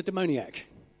healing of the demoniac.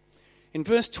 In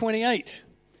verse 28,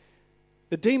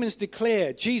 the demons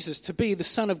declare Jesus to be the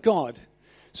Son of God.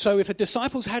 So if the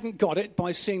disciples hadn't got it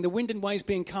by seeing the wind and waves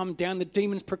being calmed down, the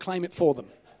demons proclaim it for them.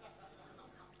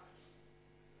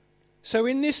 So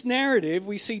in this narrative,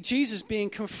 we see Jesus being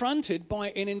confronted by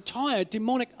an entire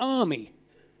demonic army.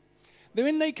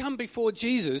 Then they come before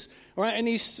Jesus, right, and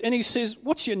he says,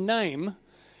 "What's your name?"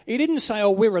 He didn't say,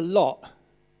 "Oh, we're a lot,"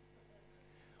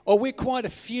 or "We're quite a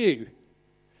few,"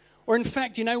 or in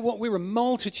fact, you know what, "We're a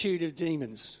multitude of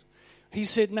demons." He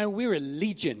said, "No, we're a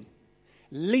legion."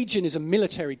 Legion is a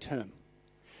military term.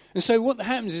 And so what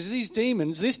happens is these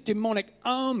demons, this demonic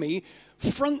army,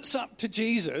 fronts up to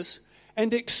Jesus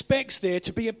and expects there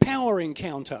to be a power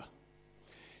encounter.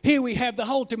 Here we have the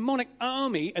whole demonic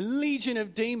army, a legion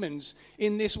of demons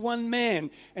in this one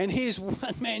man. And here's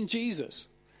one man, Jesus,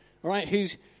 right,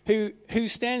 who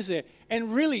stands there.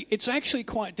 And really, it's actually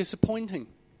quite disappointing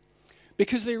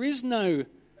because there is no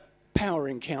power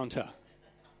encounter.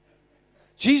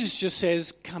 Jesus just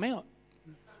says, "Come out."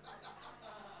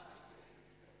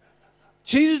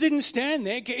 Jesus didn't stand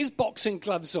there, get his boxing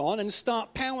gloves on and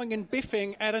start powering and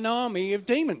biffing at an army of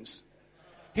demons.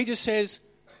 He just says,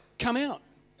 "Come out."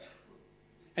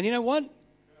 And you know what?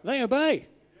 They obey.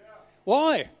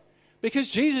 Why? Because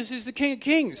Jesus is the King of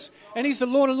Kings and he's the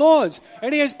Lord of Lords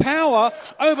and he has power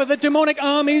over the demonic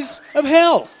armies of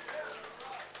hell.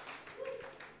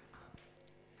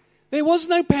 There was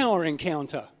no power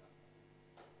encounter.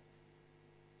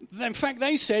 In fact,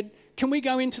 they said, "Can we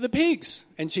go into the pigs?"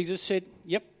 And Jesus said,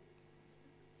 "Yep."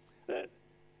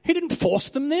 He didn't force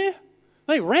them there.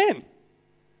 They ran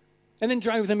and then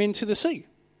drove them into the sea.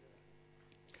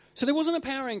 So there wasn't a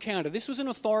power encounter. This was an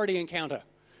authority encounter.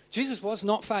 Jesus was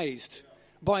not fazed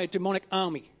by a demonic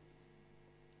army.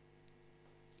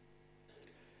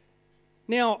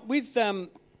 Now, with the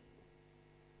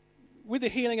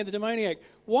healing of the demoniac,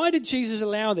 why did Jesus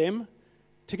allow them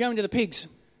to go into the pigs?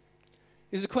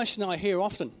 Is a question I hear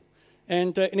often.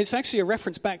 And it's actually a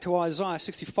reference back to Isaiah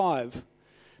 65.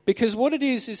 Because what it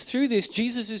is through this,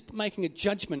 Jesus is making a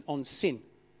judgment on sin.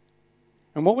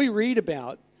 And what we read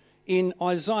about in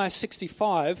Isaiah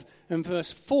 65 and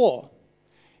verse 4,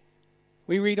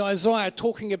 we read Isaiah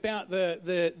talking about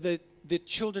the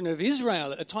children of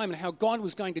Israel at the time and how God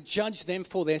was going to judge them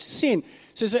for their sin.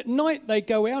 It says, "At night they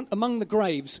go out among the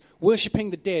graves,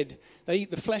 worshipping the dead. They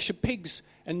eat the flesh of pigs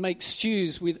and make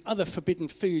stews with other forbidden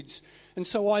foods." And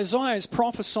so Isaiah is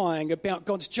prophesying about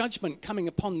God's judgment coming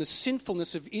upon the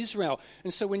sinfulness of Israel.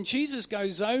 And so when Jesus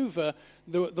goes over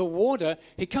the water,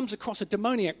 he comes across a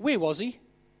demoniac. Where was he?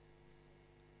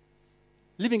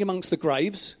 Living amongst the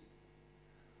graves.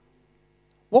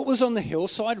 What was on the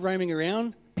hillside roaming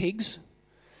around? Pigs.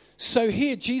 So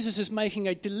here Jesus is making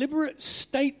a deliberate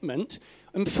statement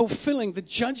and fulfilling the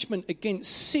judgment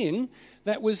against sin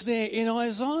that was there in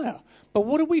Isaiah. But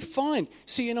what do we find?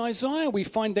 See, in Isaiah we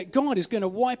find that God is going to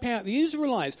wipe out the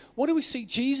Israelites. What do we see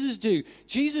Jesus do?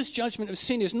 Jesus' judgment of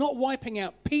sin is not wiping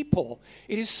out people.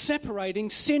 It is separating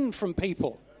sin from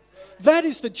people. That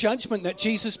is the judgment that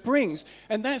Jesus brings.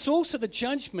 And that's also the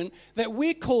judgment that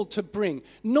we're called to bring.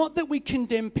 Not that we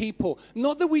condemn people.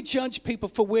 Not that we judge people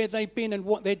for where they've been and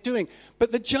what they're doing.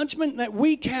 But the judgment that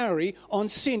we carry on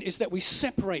sin is that we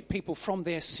separate people from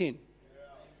their sin.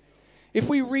 If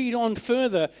we read on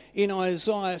further in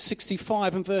Isaiah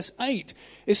 65 and verse 8,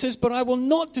 it says, "But I will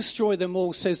not destroy them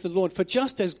all, says the Lord, for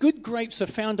just as good grapes are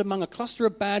found among a cluster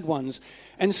of bad ones,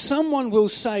 and someone will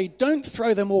say, 'Don't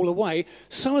throw them all away.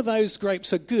 Some of those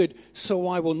grapes are good, so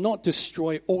I will not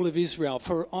destroy all of Israel,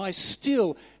 for I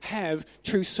still have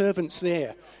true servants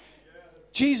there.'"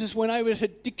 Jesus went over to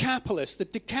Decapolis. The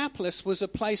Decapolis was a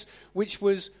place which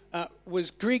was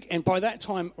Greek and by that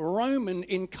time Roman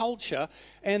in culture.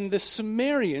 And the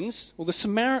Samaritans,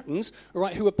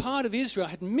 right, who were part of Israel,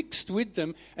 had mixed with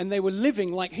them and they were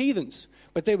living like heathens.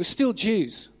 But they were still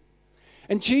Jews.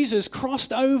 And Jesus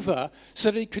crossed over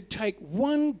so that he could take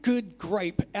one good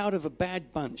grape out of a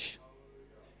bad bunch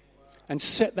and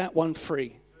set that one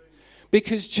free.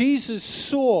 Because Jesus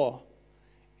saw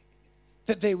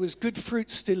that there was good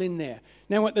fruit still in there.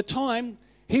 Now at the time,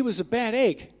 he was a bad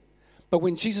egg. But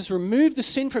when Jesus removed the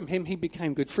sin from him, he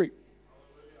became good fruit.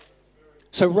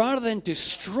 So rather than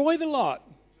destroy the lot,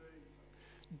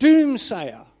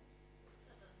 doomsayer,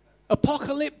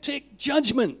 apocalyptic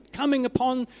judgment coming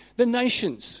upon the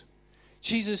nations,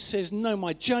 Jesus says, no,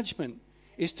 my judgment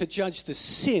is to judge the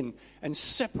sin and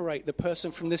separate the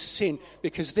person from the sin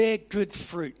because they're good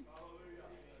fruit.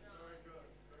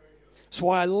 That's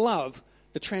why I love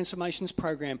the Transformations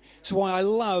program. It's why I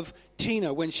love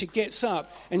Tina when she gets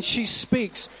up and she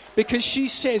speaks, because she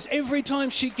says every time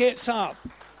she gets up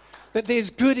that there's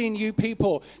good in you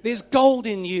people, there's gold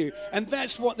in you, and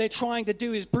that's what they're trying to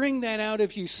do, is bring that out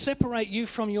of you, separate you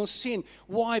from your sin.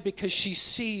 Why? Because she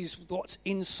sees what's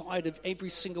inside of every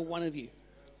single one of you.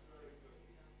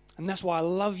 And that's why I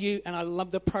love you, and I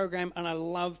love the program, and I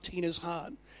love Tina's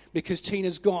heart, because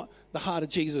Tina's got the heart of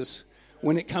Jesus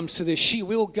when it comes to this. She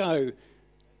will go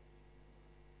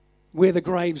where the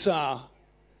graves are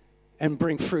and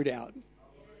bring fruit out.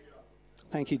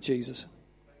 Thank you, Jesus.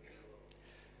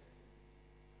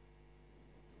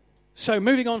 So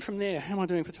moving on from there, how am I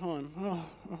doing for time?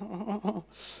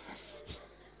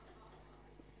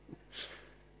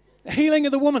 The healing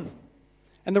of the woman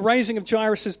and the raising of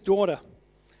Jairus' daughter.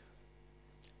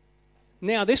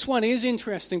 Now, this one is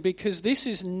interesting because this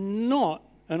is not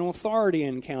an authority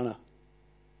encounter.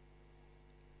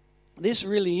 This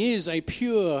really is a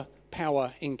pure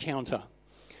power encounter,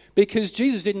 because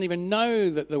Jesus didn't even know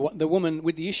that the woman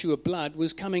with the issue of blood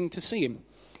was coming to see him.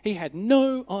 He had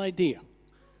no idea.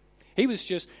 He was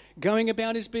just going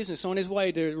about his business on his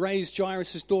way to raise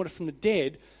Jairus' daughter from the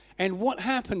dead. And what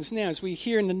happens now, as we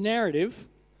hear in the narrative,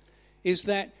 is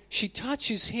that she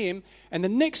touches him, and the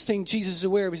next thing Jesus is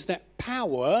aware of is that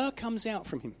power comes out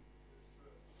from him.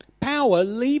 Power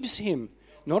leaves him,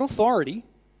 not authority,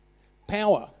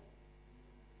 power.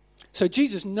 So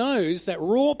Jesus knows that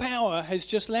raw power has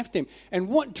just left him. And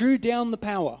what drew down the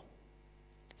power?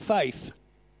 Faith.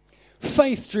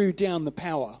 Faith drew down the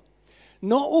power.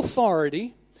 Not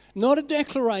authority, not a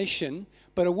declaration,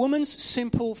 but a woman's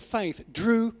simple faith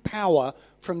drew power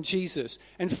from Jesus.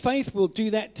 And faith will do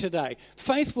that today.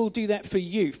 Faith will do that for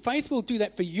you. Faith will do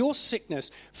that for your sickness.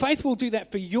 Faith will do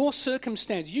that for your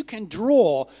circumstance. You can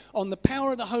draw on the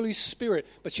power of the Holy Spirit,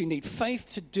 but you need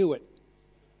faith to do it.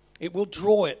 It will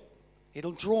draw it.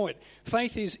 It'll draw it.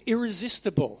 Faith is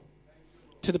irresistible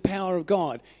to the power of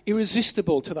God,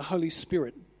 irresistible to the Holy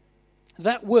Spirit.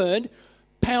 That word,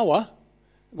 power,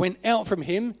 went out from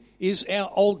him is our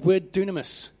old word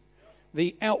dunamis,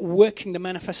 the outworking, the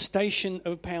manifestation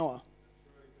of power.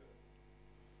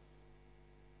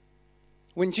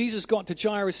 When Jesus got to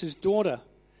Jairus' daughter,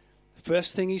 the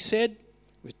first thing he said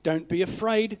was, don't be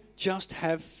afraid, just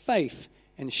have faith,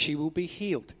 and she will be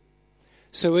healed.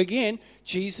 So again,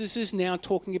 Jesus is now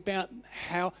talking about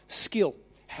how skill.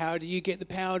 How do you get the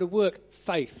power to work?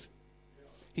 Faith.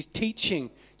 He's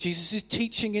teaching. Jesus is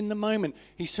teaching in the moment.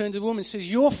 He turned to the woman and says,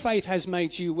 your faith has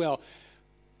made you well.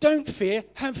 Don't fear,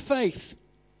 have faith,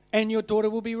 and your daughter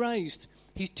will be raised.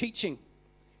 He's teaching,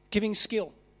 giving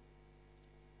skill.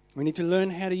 We need to learn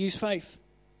how to use faith.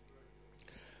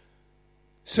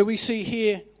 So we see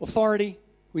here authority,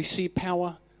 we see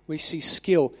power, we see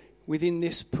skill within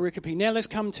this pericope. Now let's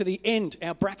come to the end,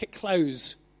 our bracket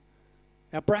close.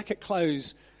 Our bracket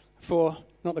close for,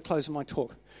 not the close of my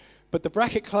talk, but the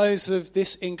bracket close of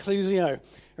this inclusio.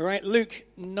 All right, Luke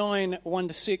 9,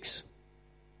 1-6.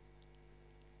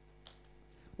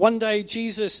 One day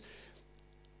Jesus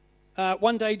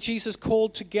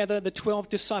called together the 12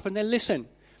 disciples. Now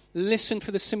listen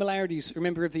for the similarities,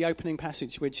 remember, of the opening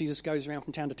passage where Jesus goes around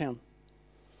from town to town.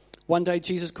 One day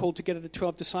Jesus called together the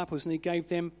 12 disciples and he gave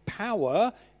them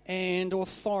power and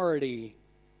authority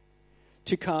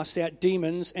to cast out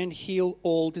demons and heal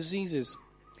all diseases.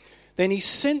 Then he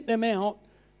sent them out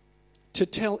to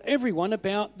tell everyone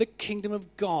about the kingdom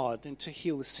of God and to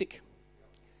heal the sick.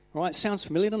 All right, sounds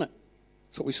familiar, doesn't it?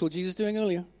 That's what we saw Jesus doing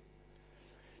earlier.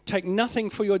 Take nothing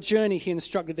for your journey, he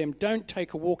instructed them. Don't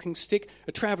take a walking stick,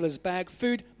 a traveler's bag,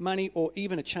 food, money, or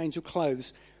even a change of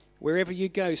clothes. Wherever you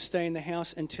go, stay in the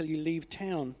house until you leave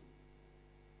town.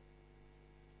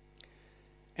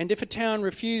 And if a town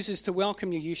refuses to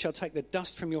welcome you, you shall shake the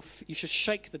dust from your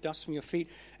feet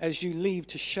as you leave,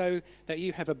 to show that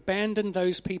you have abandoned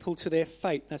those people to their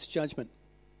fate. That's judgment.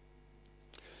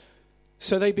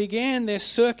 So they began their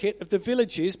circuit of the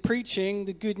villages, preaching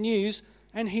the good news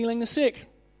and healing the sick.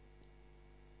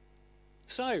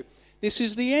 So this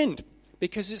is the end,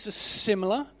 because it's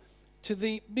similar to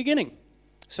the beginning.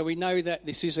 So we know that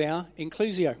this is our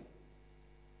inclusio.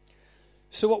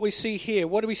 So what we see here,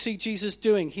 what do we see Jesus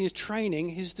doing? He is training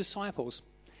his disciples.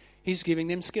 He's giving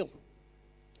them skill.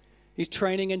 He's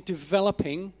training and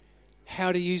developing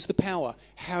how to use the power,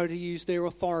 how to use their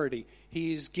authority.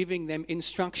 He is giving them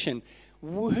instruction.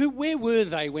 Where were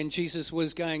they when Jesus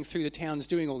was going through the towns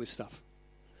doing all this stuff?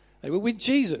 They were with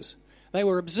Jesus. They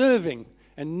were observing.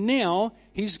 And now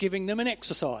he's giving them an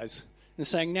exercise and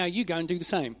saying, now you go and do the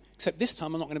same. Except this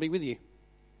time I'm not going to be with you.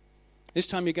 This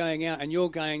time you're going out and you're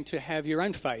going to have your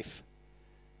own faith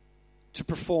to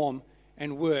perform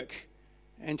and work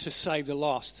and to save the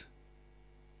lost.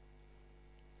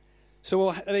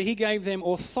 So he gave them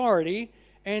authority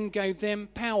and gave them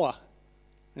power.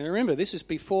 Now remember, this is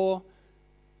before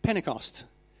Pentecost.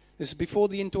 This is before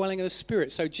the indwelling of the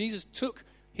Spirit. So Jesus took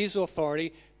his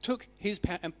authority, took his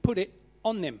power and put it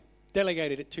on them,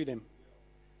 delegated it to them.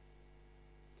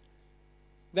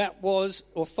 that was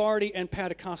authority and power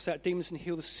to cast out demons and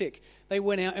heal the sick. They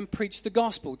went out and preached the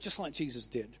gospel, just like Jesus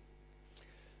did.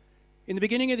 In the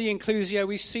beginning of the Inclusio,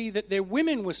 we see that their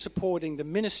women were supporting the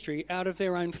ministry out of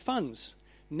their own funds.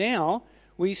 Now,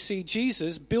 we see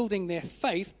Jesus building their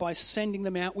faith by sending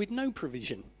them out with no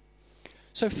provision.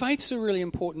 So faith's a really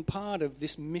important part of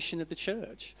this mission of the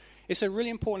church. It's a really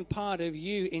important part of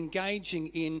you engaging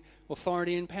in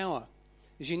authority and power.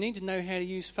 Is you need to know how to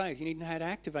use faith. You need to know how to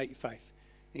activate your faith.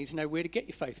 You need to know where to get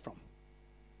your faith from.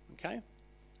 Okay?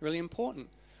 Really important.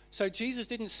 So Jesus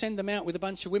didn't send them out with a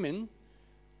bunch of women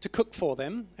to cook for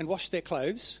them and wash their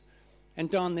clothes and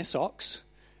darn their socks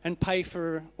and pay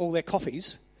for all their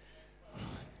coffees.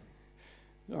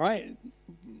 All right?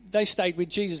 They stayed with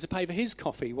Jesus to pay for his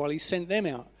coffee while he sent them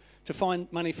out to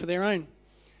find money for their own.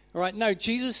 All right? No,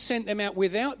 Jesus sent them out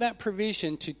without that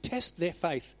provision to test their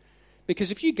faith.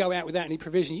 Because if you go out without any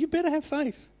provision, you better have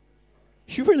faith.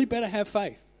 You really better have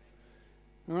faith.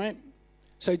 All right?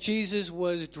 So Jesus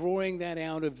was drawing that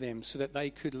out of them so that they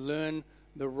could learn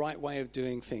the right way of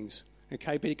doing things.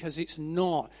 Okay? Because it's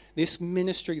not. This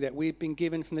ministry that we've been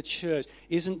given from the church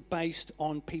isn't based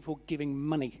on people giving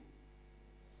money.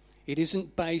 It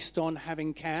isn't based on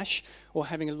having cash or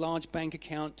having a large bank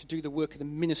account to do the work of the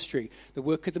ministry. The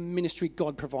work of the ministry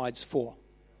God provides for.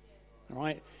 All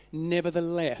right?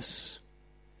 Nevertheless,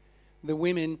 the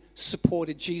women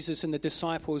supported Jesus and the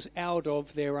disciples out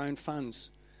of their own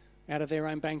funds, out of their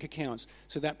own bank accounts.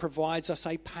 So that provides us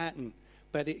a pattern.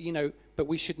 But but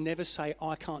we should never say,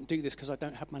 I can't do this because I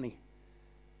don't have money.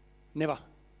 Never.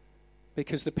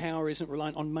 Because the power isn't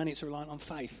reliant on money, it's reliant on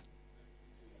faith.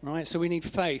 Right? So we need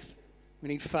faith. We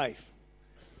need faith.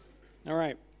 All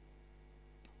right.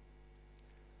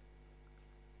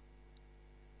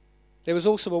 There was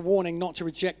also a warning not to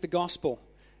reject the gospel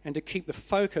and to keep the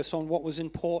focus on what was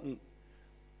important.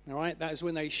 All right? That is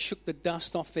when they shook the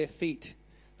dust off their feet.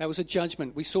 That was a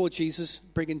judgment. We saw Jesus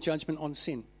bringing judgment on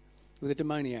sin with a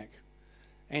demoniac.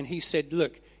 And he said,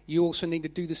 look, you also need to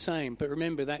do the same. But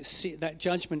remember, that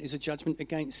judgment is a judgment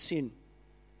against sin.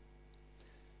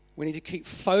 We need to keep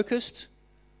focused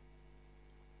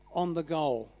on the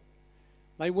goal.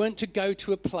 They weren't to go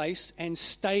to a place and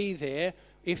stay there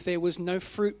if there was no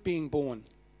fruit being born.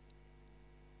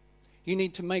 You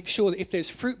need to make sure that if there's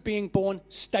fruit being born,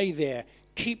 stay there.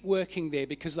 Keep working there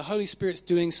because the Holy Spirit's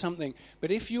doing something.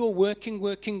 But if you're working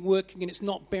and it's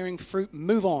not bearing fruit,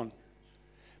 move on.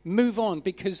 Move on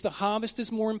because the harvest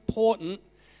is more important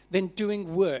than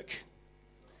doing work.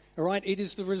 All right? It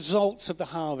is the results of the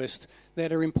harvest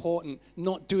that are important,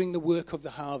 not doing the work of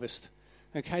the harvest.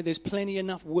 Okay? There's plenty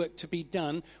enough work to be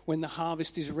done when the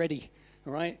harvest is ready.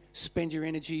 All right? Spend your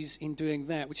energies in doing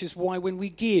that, which is why when we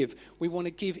give, we want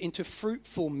to give into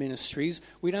fruitful ministries.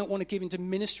 We don't want to give into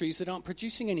ministries that aren't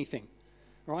producing anything.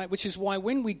 All right? Which is why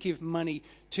when we give money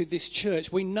to this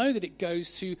church, we know that it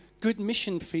goes to good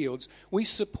mission fields. We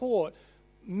support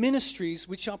ministries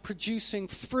which are producing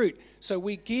fruit. So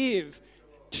we give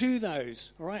to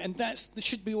those, all right? And that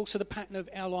should be also the pattern of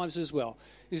our lives as well,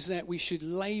 is that we should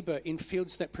labor in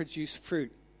fields that produce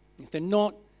fruit. If they're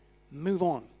not, move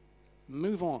on.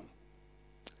 Move on.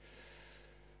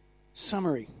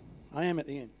 Summary. I am at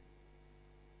the end.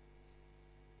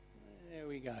 There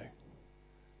we go.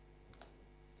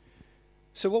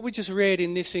 So what we just read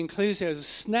in this Inclusio is a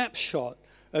snapshot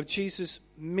of Jesus'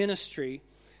 ministry.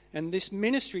 And this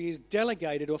ministry is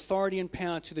delegated authority and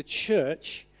power to the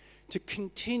church to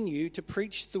continue to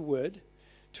preach the word,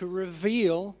 to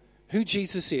reveal who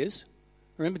Jesus is.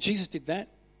 Remember, Jesus did that.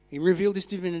 He revealed his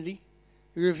divinity.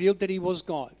 He revealed that he was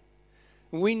God.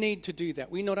 And we need to do that.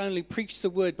 We not only preach the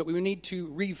word, but we need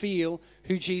to reveal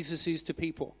who Jesus is to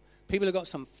people. People have got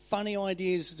some funny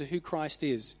ideas as to who Christ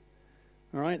is.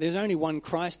 All right? There's only one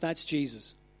Christ, that's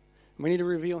Jesus. And we need to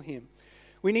reveal him.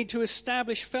 We need to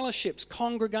establish fellowships,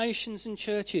 congregations and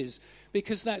churches,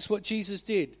 because that's what Jesus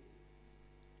did.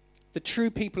 The true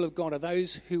people of God are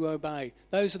those who obey.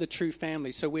 Those are the true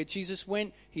family. So where Jesus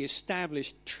went, he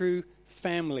established true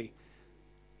family.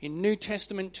 In New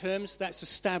Testament terms, that's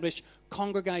established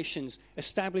congregations,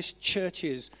 established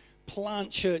churches,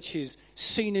 plant churches,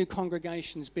 see new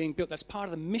congregations being built. That's part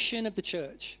of the mission of the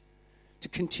church, to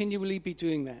continually be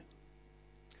doing that.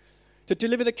 To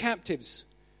deliver the captives,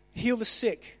 heal the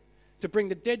sick, to bring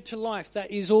the dead to life,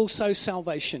 that is also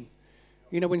salvation.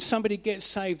 You know, when somebody gets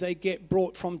saved, they get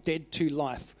brought from dead to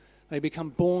life. They become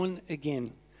born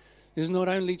again. It's not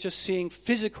only just seeing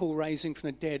physical raising from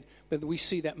the dead, but we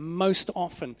see that most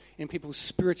often in people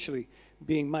spiritually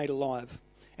being made alive.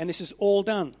 And this is all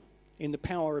done in the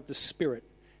power of the Spirit.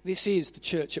 This is the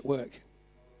church at work.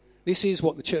 This is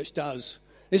what the church does.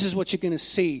 This is what you're going to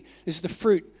see. This is the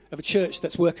fruit of a church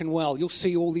that's working well, you'll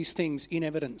see all these things in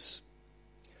evidence.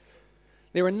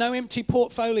 There are no empty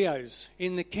portfolios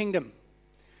in the kingdom.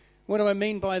 What do I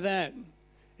mean by that?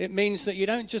 It means that you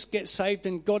don't just get saved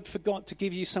and God forgot to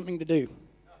give you something to do.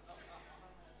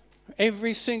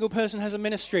 Every single person has a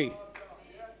ministry.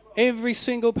 Every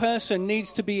single person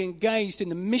needs to be engaged in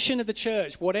the mission of the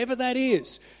church, whatever that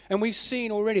is. And we've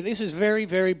seen already, this is very,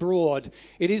 very broad.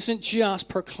 It isn't just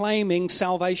proclaiming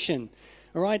salvation,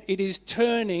 all right? It is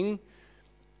turning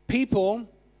people,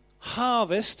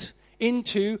 harvest,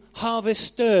 into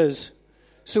harvesters.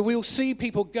 So we'll see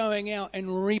people going out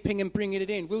and reaping and bringing it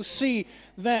in. We'll see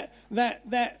that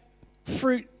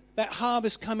fruit, that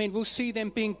harvest come in. We'll see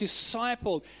them being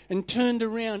discipled and turned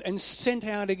around and sent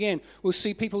out again. We'll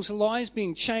see people's lives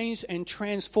being changed and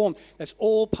transformed. That's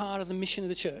all part of the mission of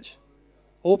the church.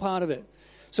 All part of it.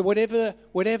 So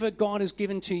whatever God has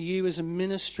given to you as a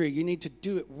ministry, you need to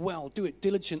do it well, do it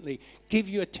diligently. Give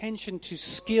your attention to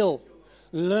skill.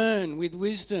 Learn with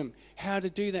wisdom how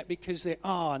to do that, because there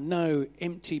are no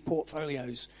empty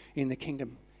portfolios in the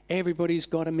kingdom. Everybody's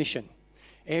got a mission.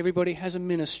 Everybody has a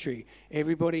ministry.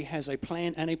 Everybody has a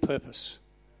plan and a purpose.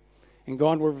 And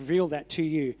God will reveal that to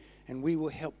you, and we will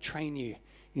help train you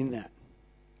in that.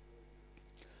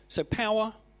 So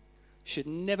power should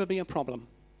never be a problem.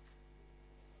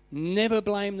 Never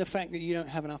blame the fact that you don't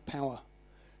have enough power,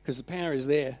 because the power is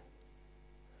there.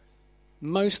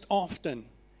 Most often,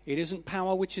 it isn't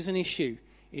power which is an issue.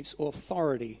 It's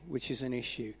authority which is an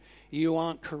issue. You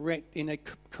aren't correct in a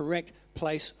correct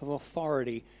place of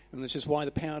authority, and this is why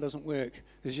the power doesn't work,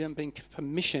 because you haven't been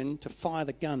permissioned to fire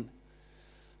the gun,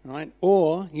 right?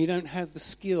 Or you don't have the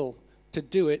skill to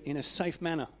do it in a safe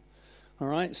manner, all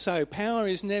right? So power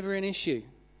is never an issue.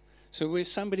 So if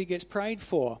somebody gets prayed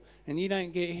for and you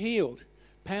don't get healed,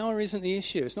 power isn't the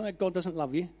issue. It's not that God doesn't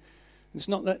love you. It's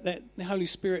not that the Holy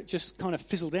Spirit just kind of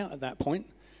fizzled out at that point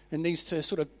and needs to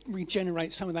sort of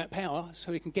regenerate some of that power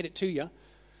so he can get it to you.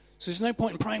 So there's no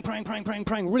point in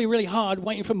praying really, really hard,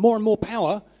 waiting for more and more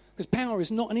power, because power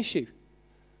is not an issue.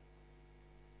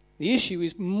 The issue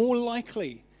is more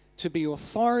likely to be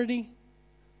authority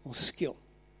or skill.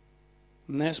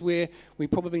 And that's where we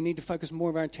probably need to focus more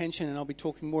of our attention, and I'll be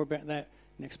talking more about that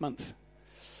next month.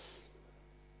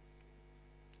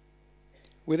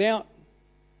 When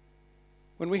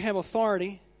we have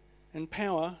authority and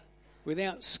power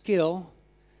without skill,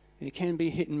 it can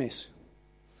be hit and miss.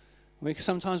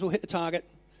 Sometimes we'll hit the target,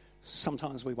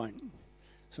 sometimes we won't.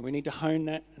 So we need to hone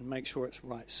that and make sure it's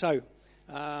right. So,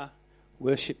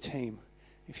 worship team,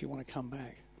 if you want to come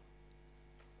back.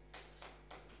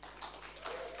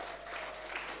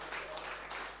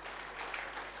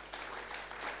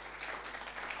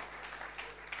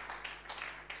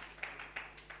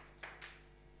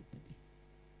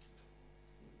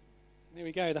 There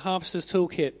we go, the Harvester's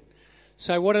Toolkit.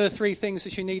 So what are the 3 things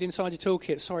that you need inside your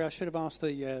toolkit? Sorry, I should have asked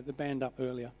the band up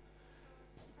earlier.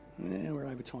 Yeah, we're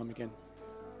over time again.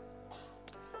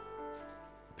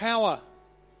 Power,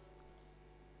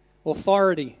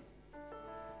 authority,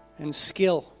 and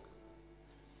skill.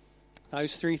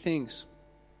 Those 3 things.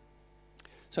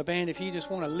 So band, if you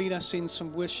just want to lead us in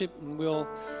some worship, and we'll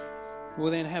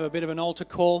then have a bit of an altar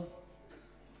call.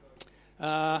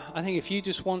 I think if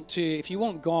you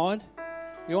want God,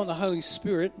 you want the Holy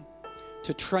Spirit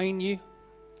to train you,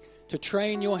 to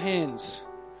train your hands,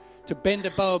 to bend a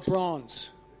bow of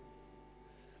bronze,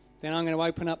 then I'm going to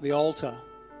open up the altar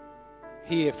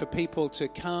here for people to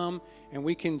come, and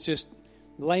we can just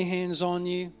lay hands on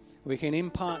you, we can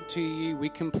impart to you, we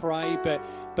can pray,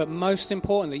 but most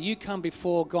importantly, you come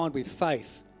before God with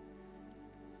faith,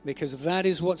 because that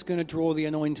is what's going to draw the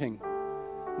anointing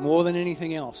more than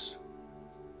anything else.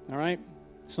 All right?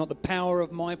 It's not the power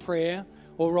of my prayer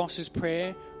or Ross's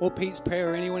prayer or Pete's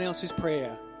prayer or anyone else's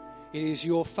prayer. It is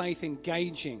your faith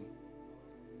engaging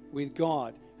with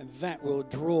God, and that will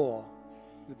draw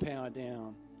the power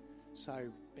down.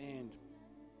 So, band.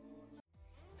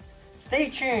 Stay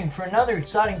tuned for another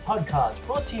exciting podcast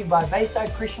brought to you by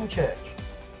Bayside Christian Church.